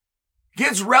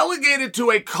 gets relegated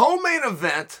to a co-main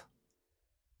event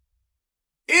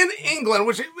in England,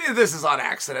 which this is on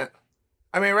accident.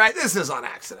 I mean, right? This is on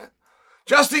accident.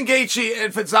 Justin Gaethje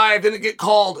and Fitzayev didn't get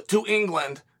called to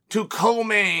England to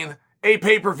co-main a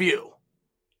pay-per-view.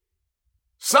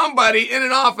 Somebody in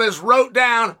an office wrote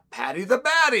down Paddy the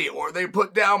Baddy, or they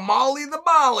put down Molly the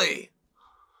Molly,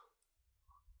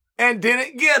 and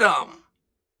didn't get them.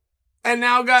 And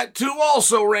now got two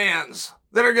also-rans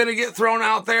that are going to get thrown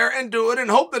out there and do it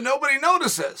and hope that nobody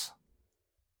notices.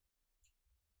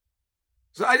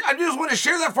 So I just want to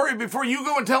share that for you before you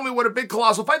go and tell me what a big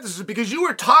colossal fight this is, because you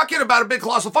were talking about a big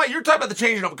colossal fight. You're talking about the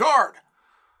changing of a guard.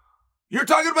 You're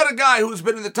talking about a guy who's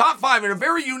been in the top 5 in a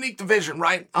very unique division,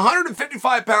 right?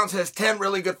 155 pounds has 10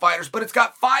 really good fighters, but it's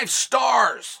got 5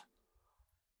 stars.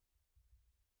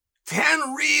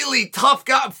 10 really tough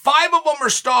guys. 5 of them are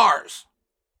stars.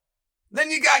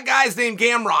 Then you got guys named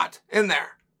Gamrot in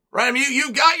there, right? I mean,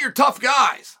 you got your tough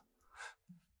guys.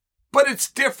 But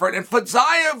it's different. And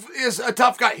Fitzayev is a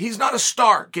tough guy. He's not a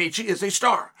star. Gaethje is a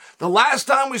star. The last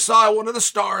time we saw one of the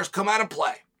stars come out and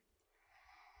play,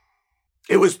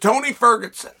 it was Tony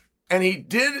Ferguson. And he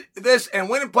did this and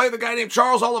went and played the guy named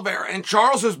Charles Oliveira. And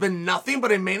Charles has been nothing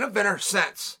but a main eventer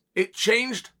since. It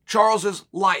changed Charles's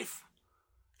life.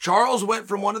 Charles went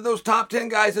from one of those top 10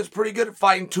 guys that's pretty good at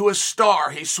fighting to a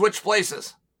star. He switched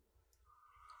places.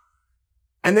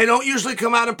 And they don't usually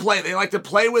come out and play. They like to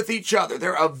play with each other.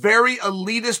 They're a very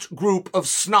elitist group of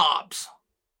snobs.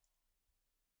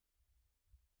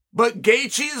 But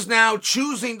Gaethje is now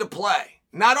choosing to play.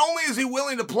 Not only is he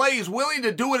willing to play, he's willing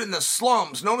to do it in the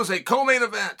slums, known as a co-main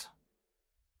event.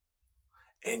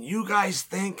 And you guys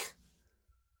think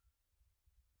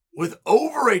with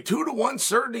over a 2-1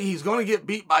 certainty he's going to get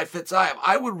beat by Fitzaev?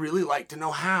 I would really like to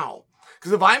know how.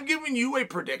 Because if I'm giving you a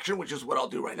prediction, which is what I'll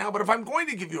do right now, but if I'm going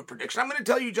to give you a prediction, I'm going to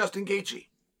tell you Justin Gaethje.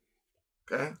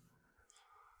 Okay?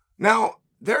 Now,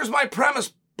 there's my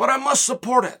premise, but I must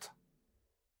support it.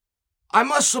 I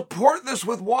must support this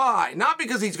with why? Not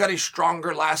because he's got a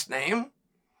stronger last name.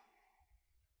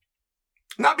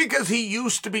 Not because he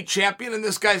used to be champion and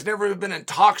this guy's never been in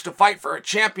talks to fight for a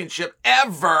championship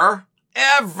ever.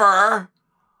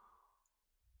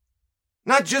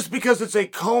 Not just because it's a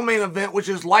co-main event, which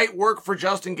is light work for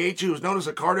Justin Gaethje, who's known as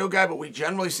a cardio guy, but we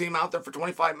generally see him out there for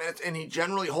 25 minutes, and he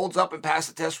generally holds up and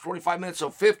passes the test for 25 minutes,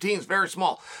 so 15 is very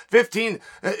small. 15,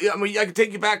 I can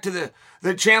take you back to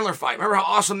the Chandler fight. Remember how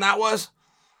awesome that was?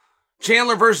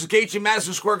 Chandler versus Gaethje,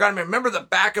 Madison Square Garden. Remember the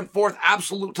back and forth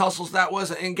absolute tussles that was?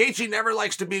 And Gaethje never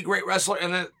likes to be a great wrestler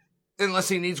unless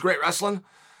he needs great wrestling.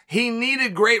 He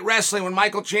needed great wrestling when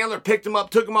Michael Chandler picked him up,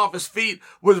 took him off his feet,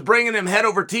 was bringing him head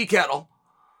over tea kettle.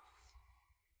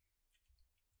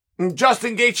 And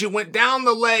Justin Gaethje went down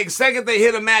the leg. Second they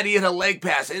hit a mat, he hit a leg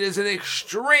pass. It is an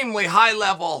extremely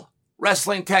high-level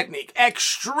wrestling technique.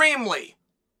 Extremely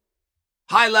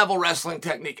high-level wrestling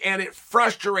technique. And it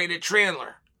frustrated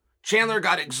Chandler. Chandler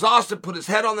got exhausted, put his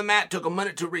head on the mat, took a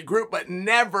minute to regroup, but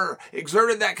never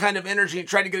exerted that kind of energy and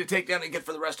tried to get a takedown and get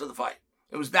for the rest of the fight.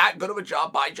 It was that good of a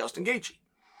job by Justin Gaethje.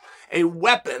 A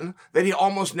weapon that he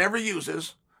almost never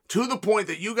uses, to the point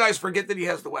that you guys forget that he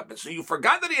has the weapon. So you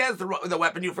forgot that he has the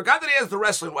weapon. You forgot that he has the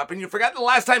wrestling weapon. You forgot the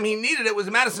last time he needed it was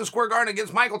in Madison Square Garden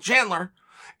against Michael Chandler.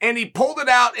 And he pulled it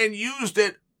out and used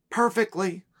it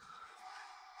perfectly.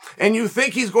 And you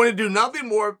think he's going to do nothing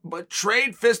more but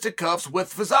trade fisticuffs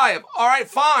with Fitzaev. All right,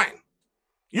 fine.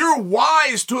 You're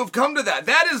wise to have come to that.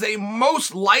 That is a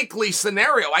most likely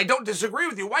scenario. I don't disagree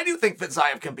with you. Why do you think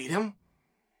Fitzaev can beat him?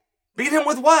 Beat him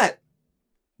with what?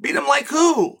 Beat him like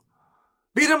who?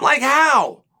 Beat him like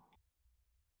how?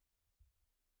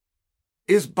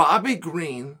 Is Bobby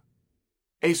Green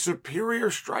a superior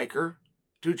striker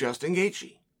to Justin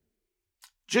Gaethje?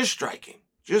 Just striking,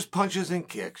 just punches and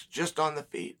kicks, just on the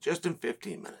feet, just in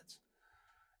 15 minutes.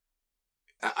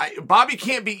 Bobby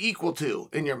can't be equal to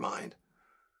in your mind.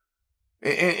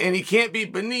 And he can't be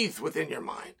beneath within your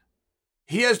mind.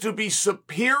 He has to be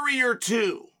superior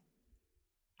to.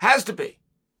 Has to be.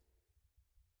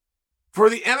 For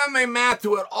the MMA math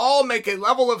to at all make a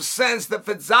level of sense that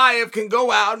Fitzaev can go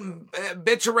out and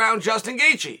bitch around Justin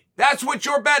Gaethje. That's what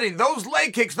you're betting. Those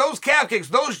leg kicks, those calf kicks,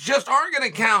 those just aren't going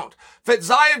to count.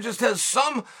 Fitzaev just has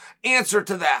some answer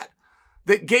to that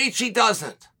Gaethje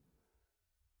doesn't.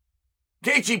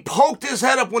 Gaethje poked his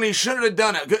head up when he shouldn't have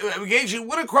done it. Gaethje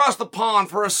went across the pond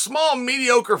for a small,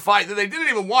 mediocre fight that they didn't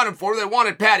even want him for. They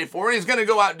wanted Paddy for, and he's going to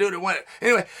go out and do it and win it.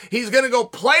 Anyway, he's going to go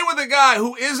play with a guy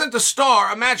who isn't a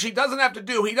star, a match he doesn't have to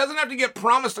do. He doesn't have to get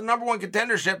promised a number one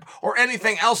contendership or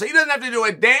anything else. He doesn't have to do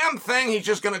a damn thing. He's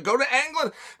just going to go to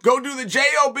England, go do the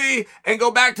JOB, and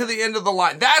go back to the end of the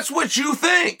line. That's what you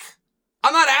think.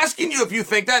 I'm not asking you if you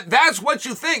think that. That's what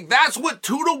you think. That's what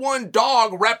 2-1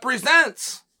 dog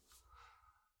represents.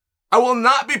 I will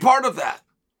not be part of that.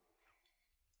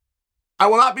 I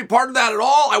will not be part of that at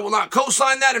all. I will not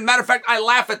co-sign that. And matter of fact, I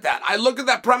laugh at that. I look at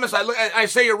that premise. I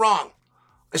say you're wrong.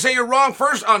 I say you're wrong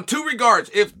first on two regards.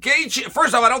 If Gaethje,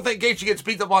 first off, I don't think Gaethje gets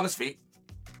beat up on his feet.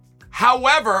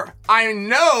 However, I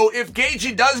know if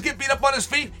Gaethje does get beat up on his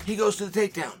feet, he goes to the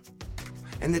takedown.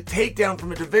 And the takedown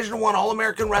from a Division I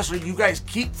All-American wrestler, you guys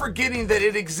keep forgetting that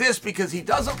it exists because he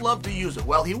doesn't love to use it.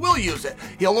 Well, he will use it.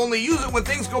 He'll only use it when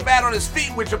things go bad on his feet,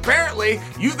 which apparently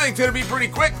you think's going to be pretty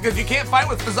quick because you can't fight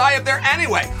with Fitzaev there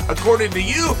anyway. According to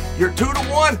you, you're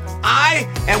 2-1. I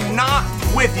am not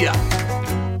with you.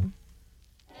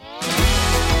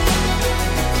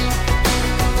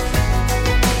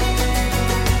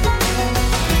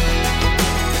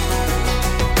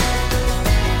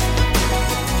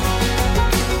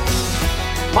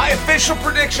 My official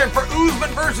prediction for Usman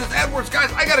versus Edwards.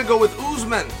 Guys, I got to go with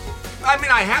Usman.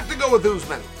 I have to go with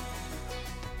Usman.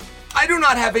 I do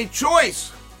not have a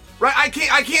choice. Right? I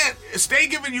can't stay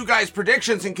giving you guys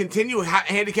predictions and continue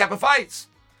handicapping fights.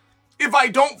 If I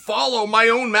don't follow my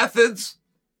own methods,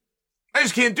 I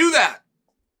just can't do that.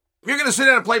 If you're going to sit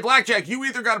down and play blackjack, you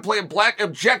either got to play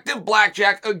objective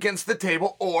blackjack against the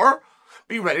table or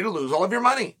be ready to lose all of your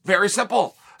money. Very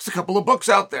simple. There's a couple of books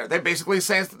out there. They basically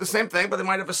say the same thing, but they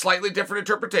might have a slightly different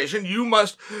interpretation. You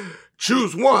must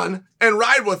choose one and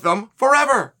ride with them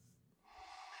forever.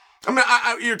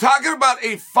 You're talking about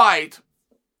a fight.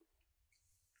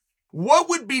 What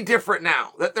would be different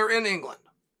now that they're in England?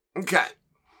 Okay.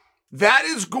 that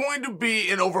is going to be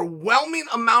an overwhelming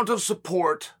amount of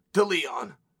support to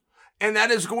Leon. And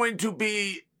that is going to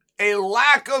be a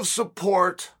lack of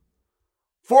support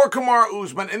for Kamaru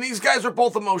Usman. And these guys are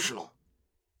both emotional.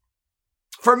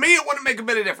 For me, it wouldn't make a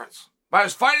bit of difference. If I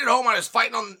was fighting at home, I was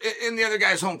fighting in the other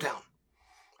guy's hometown.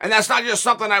 And that's not just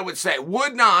something I would say.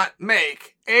 Would not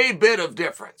make a bit of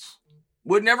difference.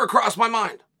 Would never cross my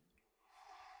mind.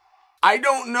 I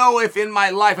don't know if in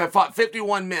my life I fought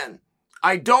 51 men.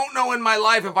 I don't know in my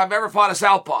life if I've ever fought a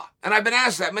southpaw. And I've been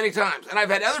asked that many times. And I've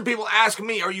had other people ask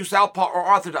me, are you southpaw or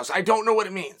orthodox? I don't know what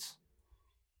it means.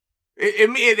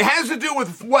 It has to do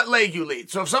with what leg you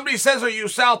lead. So if somebody says, are you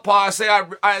southpaw? I say,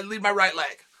 I lead my right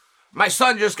leg. My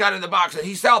son just got in the box and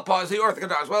he's southpaw. Is he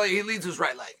orthodox? Well, he leads his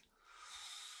right leg.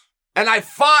 And I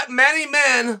fought many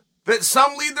men that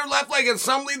some lead their left leg and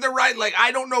some lead their right leg.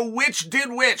 I don't know which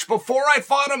did which. Before I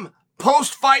fought them,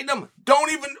 post-fighting them,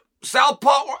 don't even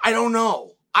southpaw, or I don't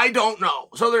know. I don't know.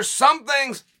 So there's some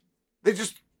things that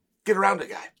just get around a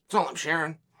guy. That's all I'm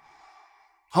sharing.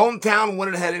 Hometown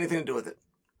wouldn't have had anything to do with it.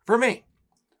 For me.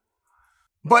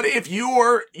 But if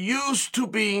you're used to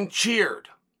being cheered,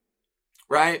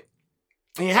 right?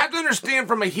 And you have to understand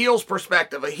from a heel's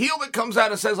perspective, a heel that comes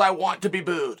out and says, I want to be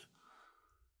booed.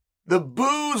 The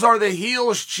boos are the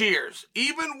heel's cheers.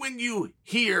 Even when you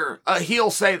hear a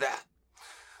heel say that.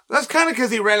 That's kind of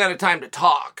because he ran out of time to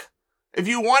talk. If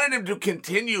you wanted him to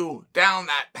continue down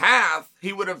that path,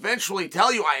 he would eventually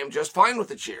tell you, I am just fine with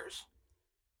the cheers.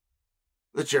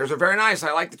 The cheers are very nice.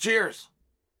 I like the cheers.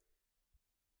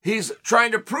 He's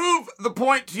trying to prove the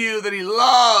point to you that he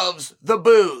loves the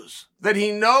boos, that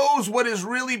he knows what is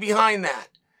really behind that.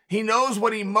 He knows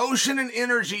what emotion and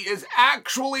energy is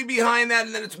actually behind that,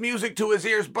 and then it's music to his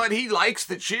ears, but he likes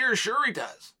the cheers. Sure he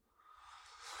does.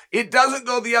 It doesn't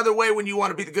go the other way when you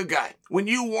want to be the good guy. When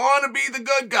you want to be the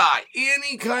good guy,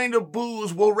 any kind of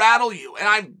boos will rattle you. And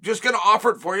I'm just going to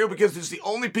offer it for you because it's the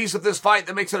only piece of this fight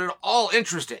that makes it at all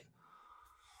interesting.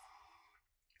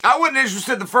 I wasn't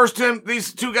interested the first time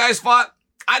these two guys fought.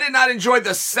 I did not enjoy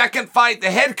the second fight.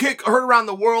 The head kick heard around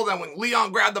the world, and when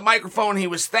Leon grabbed the microphone, he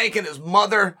was thanking his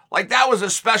mother. Like, that was a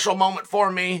special moment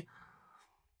for me.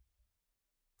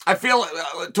 I feel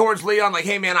towards Leon like,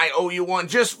 hey man, I owe you one.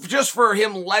 Just for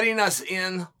him letting us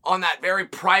in on that very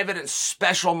private and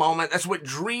special moment. That's what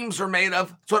dreams are made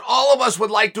of. It's what all of us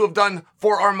would like to have done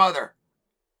for our mother.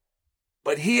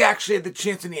 But he actually had the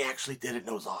chance, and he actually did it, and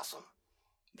it was awesome.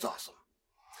 It's awesome.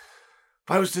 If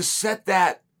I was to set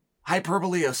that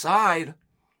hyperbole aside,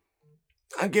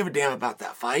 I'd give a damn about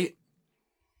that fight.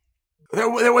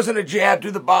 There wasn't a jab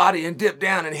to the body and dip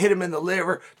down and hit him in the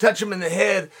liver, touch him in the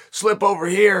head, slip over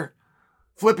here,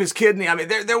 flip his kidney. I mean,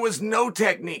 there was no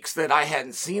techniques that I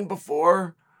hadn't seen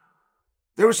before.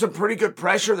 There was some pretty good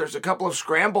pressure. There's a couple of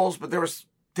scrambles, but there was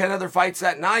 10 other fights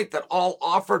that night that all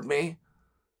offered me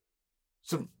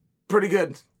some pretty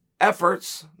good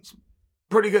efforts, some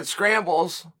pretty good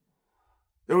scrambles.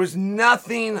 There was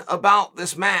nothing about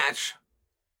this match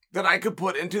that I could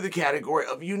put into the category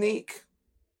of unique.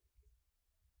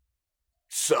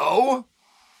 So,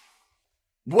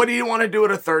 what do you want to do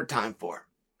it a third time for?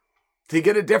 To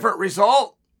get a different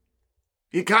result?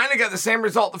 You kind of got the same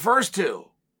result the first two,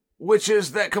 which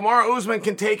is that Kamaru Usman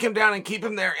can take him down and keep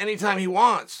him there anytime he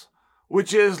wants,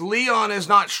 which is Leon is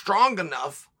not strong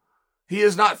enough, he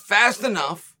is not fast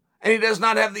enough, and he does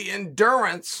not have the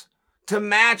endurance to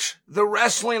match the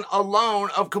wrestling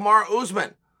alone of Kamaru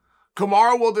Usman.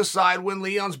 Kamaru will decide when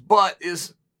Leon's butt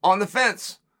is on the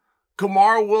fence.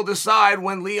 Kamaru will decide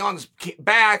when Leon's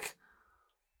back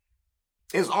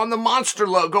is on the monster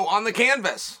logo on the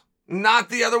canvas, not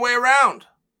the other way around.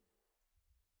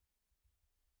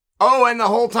 Oh, and the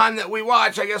whole time that we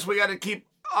watch, I guess we got to keep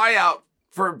eye out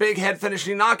for a big head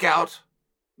finishing knockout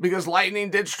because lightning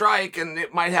did strike and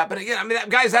it might happen again. I mean,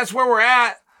 guys, that's where we're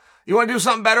at. You want to do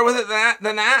something better with it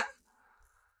than that?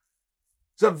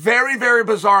 It's a very, very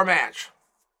bizarre match.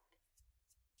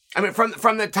 I mean,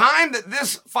 from the time that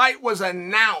this fight was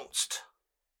announced,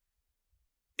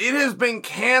 it has been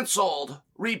canceled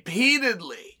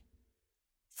repeatedly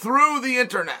through the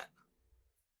internet.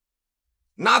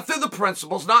 Not through the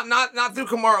principals, not through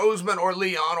Kamaru Usman or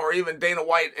Leon or even Dana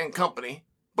White and company,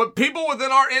 but people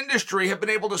within our industry have been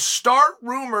able to start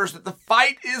rumors that the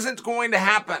fight isn't going to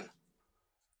happen.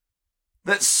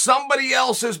 That somebody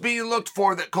else is being looked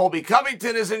for, that Colby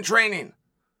Covington is in training,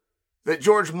 that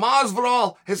George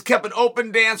Masvidal has kept an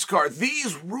open dance card.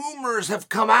 These rumors have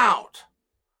come out,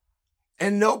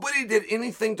 and nobody did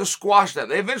anything to squash them.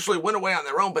 They eventually went away on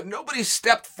their own, but nobody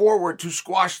stepped forward to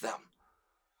squash them.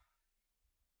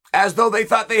 As though they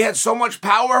thought they had so much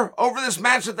power over this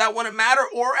match that wouldn't matter,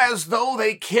 or as though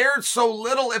they cared so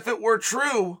little if it were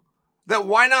true that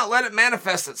why not let it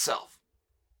manifest itself?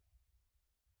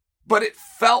 But it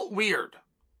felt weird.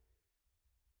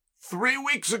 3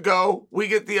 weeks ago, we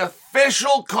get the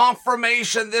official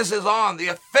confirmation this is on. The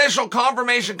official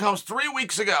confirmation comes 3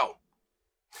 weeks ago.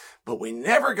 But we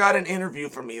never got an interview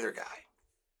from either guy.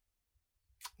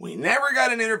 We never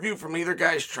got an interview from either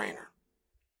guy's trainer.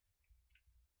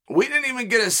 We didn't even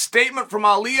get a statement from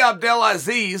Ali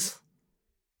Abdelaziz,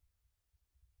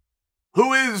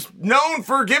 who is known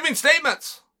for giving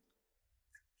statements.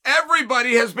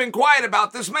 Everybody has been quiet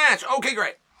about this match. Okay,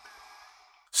 great.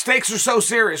 Stakes are so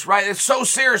serious, right? It's so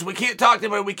serious. We can't talk to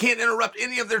anybody. We can't interrupt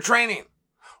any of their training.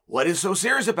 What is so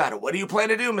serious about it? What do you plan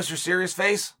to do, Mr. Serious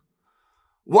Face?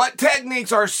 What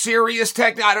techniques are serious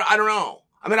techniques? I don't know.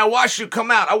 I mean, I watched you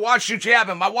come out. I watched you jab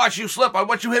him. I watched you slip. I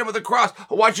watched you hit him with a cross.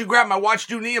 I watched you grab him. I watched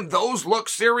you knee him. Those look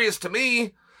serious to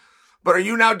me. But are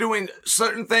you now doing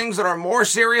certain things that are more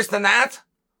serious than that?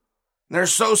 They're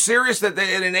so serious that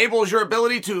it enables your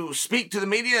ability to speak to the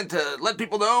media and to let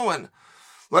people know and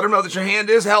let them know that your hand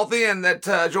is healthy and that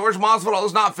George Masvidal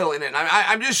is not filling in.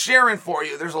 I'm just sharing for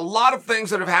you. There's a lot of things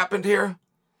that have happened here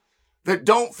that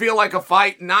don't feel like a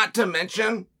fight, not to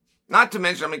mention,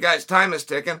 I mean, guys, time is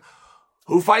ticking.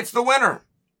 Who fights the winner?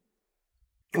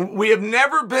 We have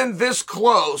never been this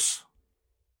close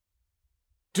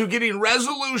to getting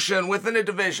resolution within a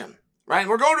division, right?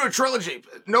 We're going to a trilogy.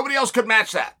 Nobody else could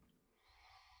match that.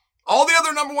 All the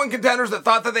other number one contenders that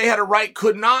thought that they had a right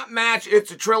could not match.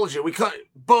 It's a trilogy. We couldn't.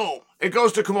 Boom. It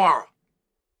goes to Kamaru.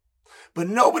 But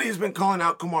nobody has been calling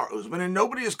out Kamaru Usman, and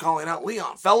nobody is calling out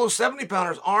Leon. Fellow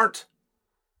 70-pounders aren't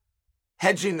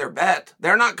hedging their bet.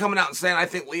 They're not coming out and saying, I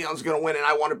think Leon's going to win and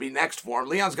I want to be next for him.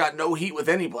 Leon's got no heat with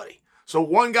anybody. So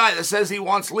one guy that says he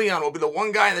wants Leon will be the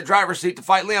one guy in the driver's seat to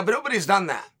fight Leon, but nobody's done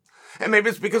that. And maybe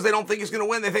it's because they don't think he's going to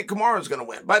win. They think Kamaru's going to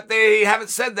win. But they haven't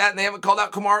said that, and they haven't called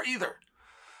out Kamaru either.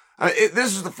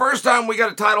 This is the first time we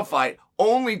got a title fight,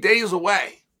 only days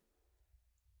away.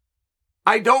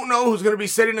 I don't know who's going to be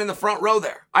sitting in the front row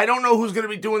there. I don't know who's going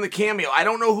to be doing the cameo. I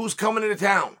don't know who's coming into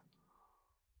town.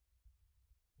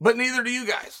 But neither do you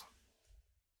guys.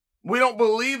 We don't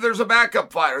believe there's a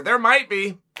backup fighter. There might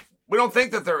be. We don't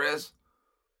think that there is.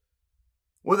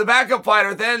 Will the backup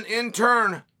fighter then, in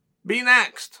turn, be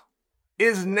next?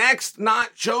 Is next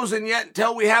not chosen yet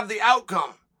until we have the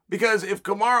outcome? Because if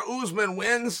Kamaru Usman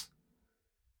wins,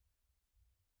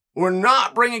 we're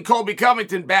not bringing Colby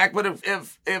Covington back. But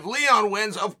if Leon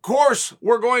wins, of course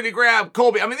we're going to grab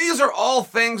Colby. I mean, these are all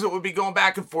things that would be going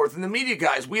back and forth. And the media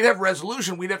guys, we'd have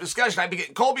resolution, we'd have discussion. I'd be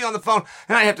getting Colby on the phone,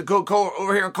 and I'd have to go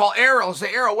over here and call Errol and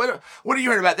say, Errol, what are you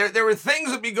hearing about? There were things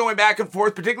that would be going back and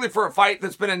forth, particularly for a fight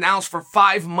that's been announced for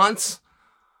 5 months.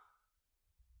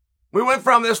 We went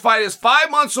from this fight is 5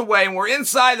 months away, and we're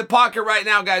inside the pocket right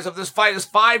now, guys, of this fight is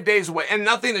 5 days away, and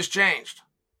nothing has changed.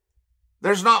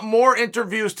 There's not more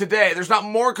interviews today. There's not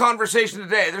more conversation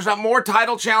today. There's not more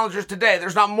title challengers today.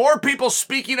 There's not more people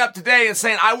speaking up today and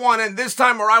saying, I want it this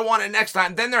time or I want it next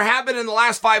time than there have been in the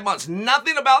last 5 months.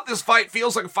 Nothing about this fight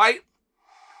feels like a fight.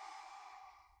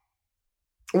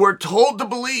 We're told to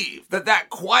believe that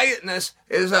quietness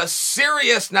is a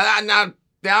serious, now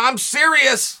I'm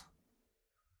serious.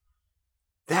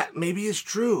 That maybe is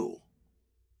true.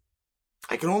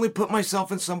 I can only put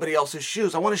myself in somebody else's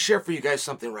shoes. I want to share for you guys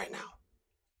something right now.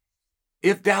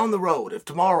 If down the road, if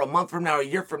tomorrow, a month from now, a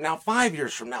year from now, 5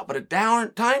 years from now, but a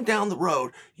time down the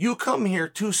road, you come here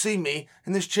to see me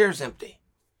and this chair's empty.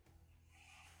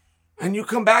 And you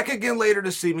come back again later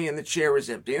to see me and the chair is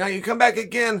empty. Now you come back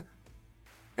again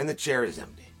and the chair is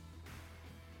empty.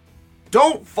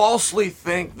 Don't falsely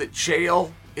think that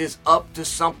Chael is up to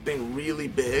something really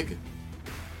big.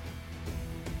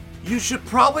 You should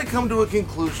probably come to a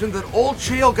conclusion that old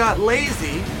Chael got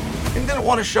lazy and didn't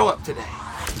want to show up today.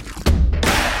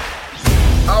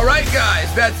 All right,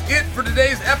 guys, that's it for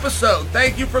today's episode.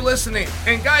 Thank you for listening.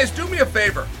 And guys, do me a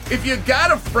favor. If you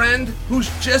got a friend who's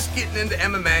just getting into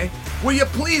MMA, will you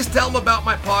please tell them about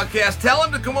my podcast? Tell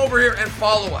them to come over here and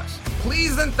follow us.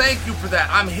 Please and thank you for that.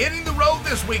 I'm hitting the road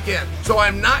this weekend, so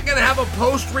I'm not going to have a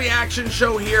post-reaction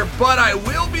show here, but I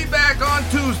will be back on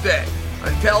Tuesday.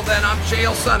 Until then, I'm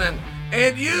Chael Sonnen,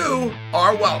 and you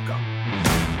are welcome.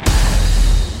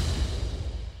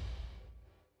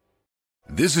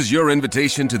 This is your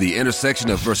invitation to the intersection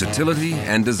of versatility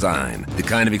and design. The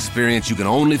kind of experience you can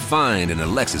only find in a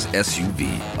Lexus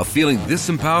SUV. A feeling this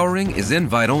empowering is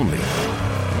invite only.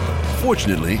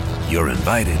 Fortunately, you're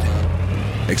invited.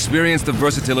 Experience the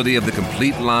versatility of the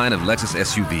complete line of Lexus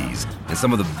SUVs and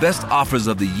some of the best offers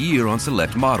of the year on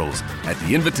select models at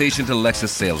the Invitation to Lexus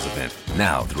sales event,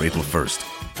 now through April 1st.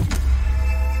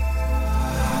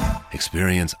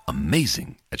 Experience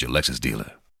amazing at your Lexus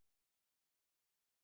dealer.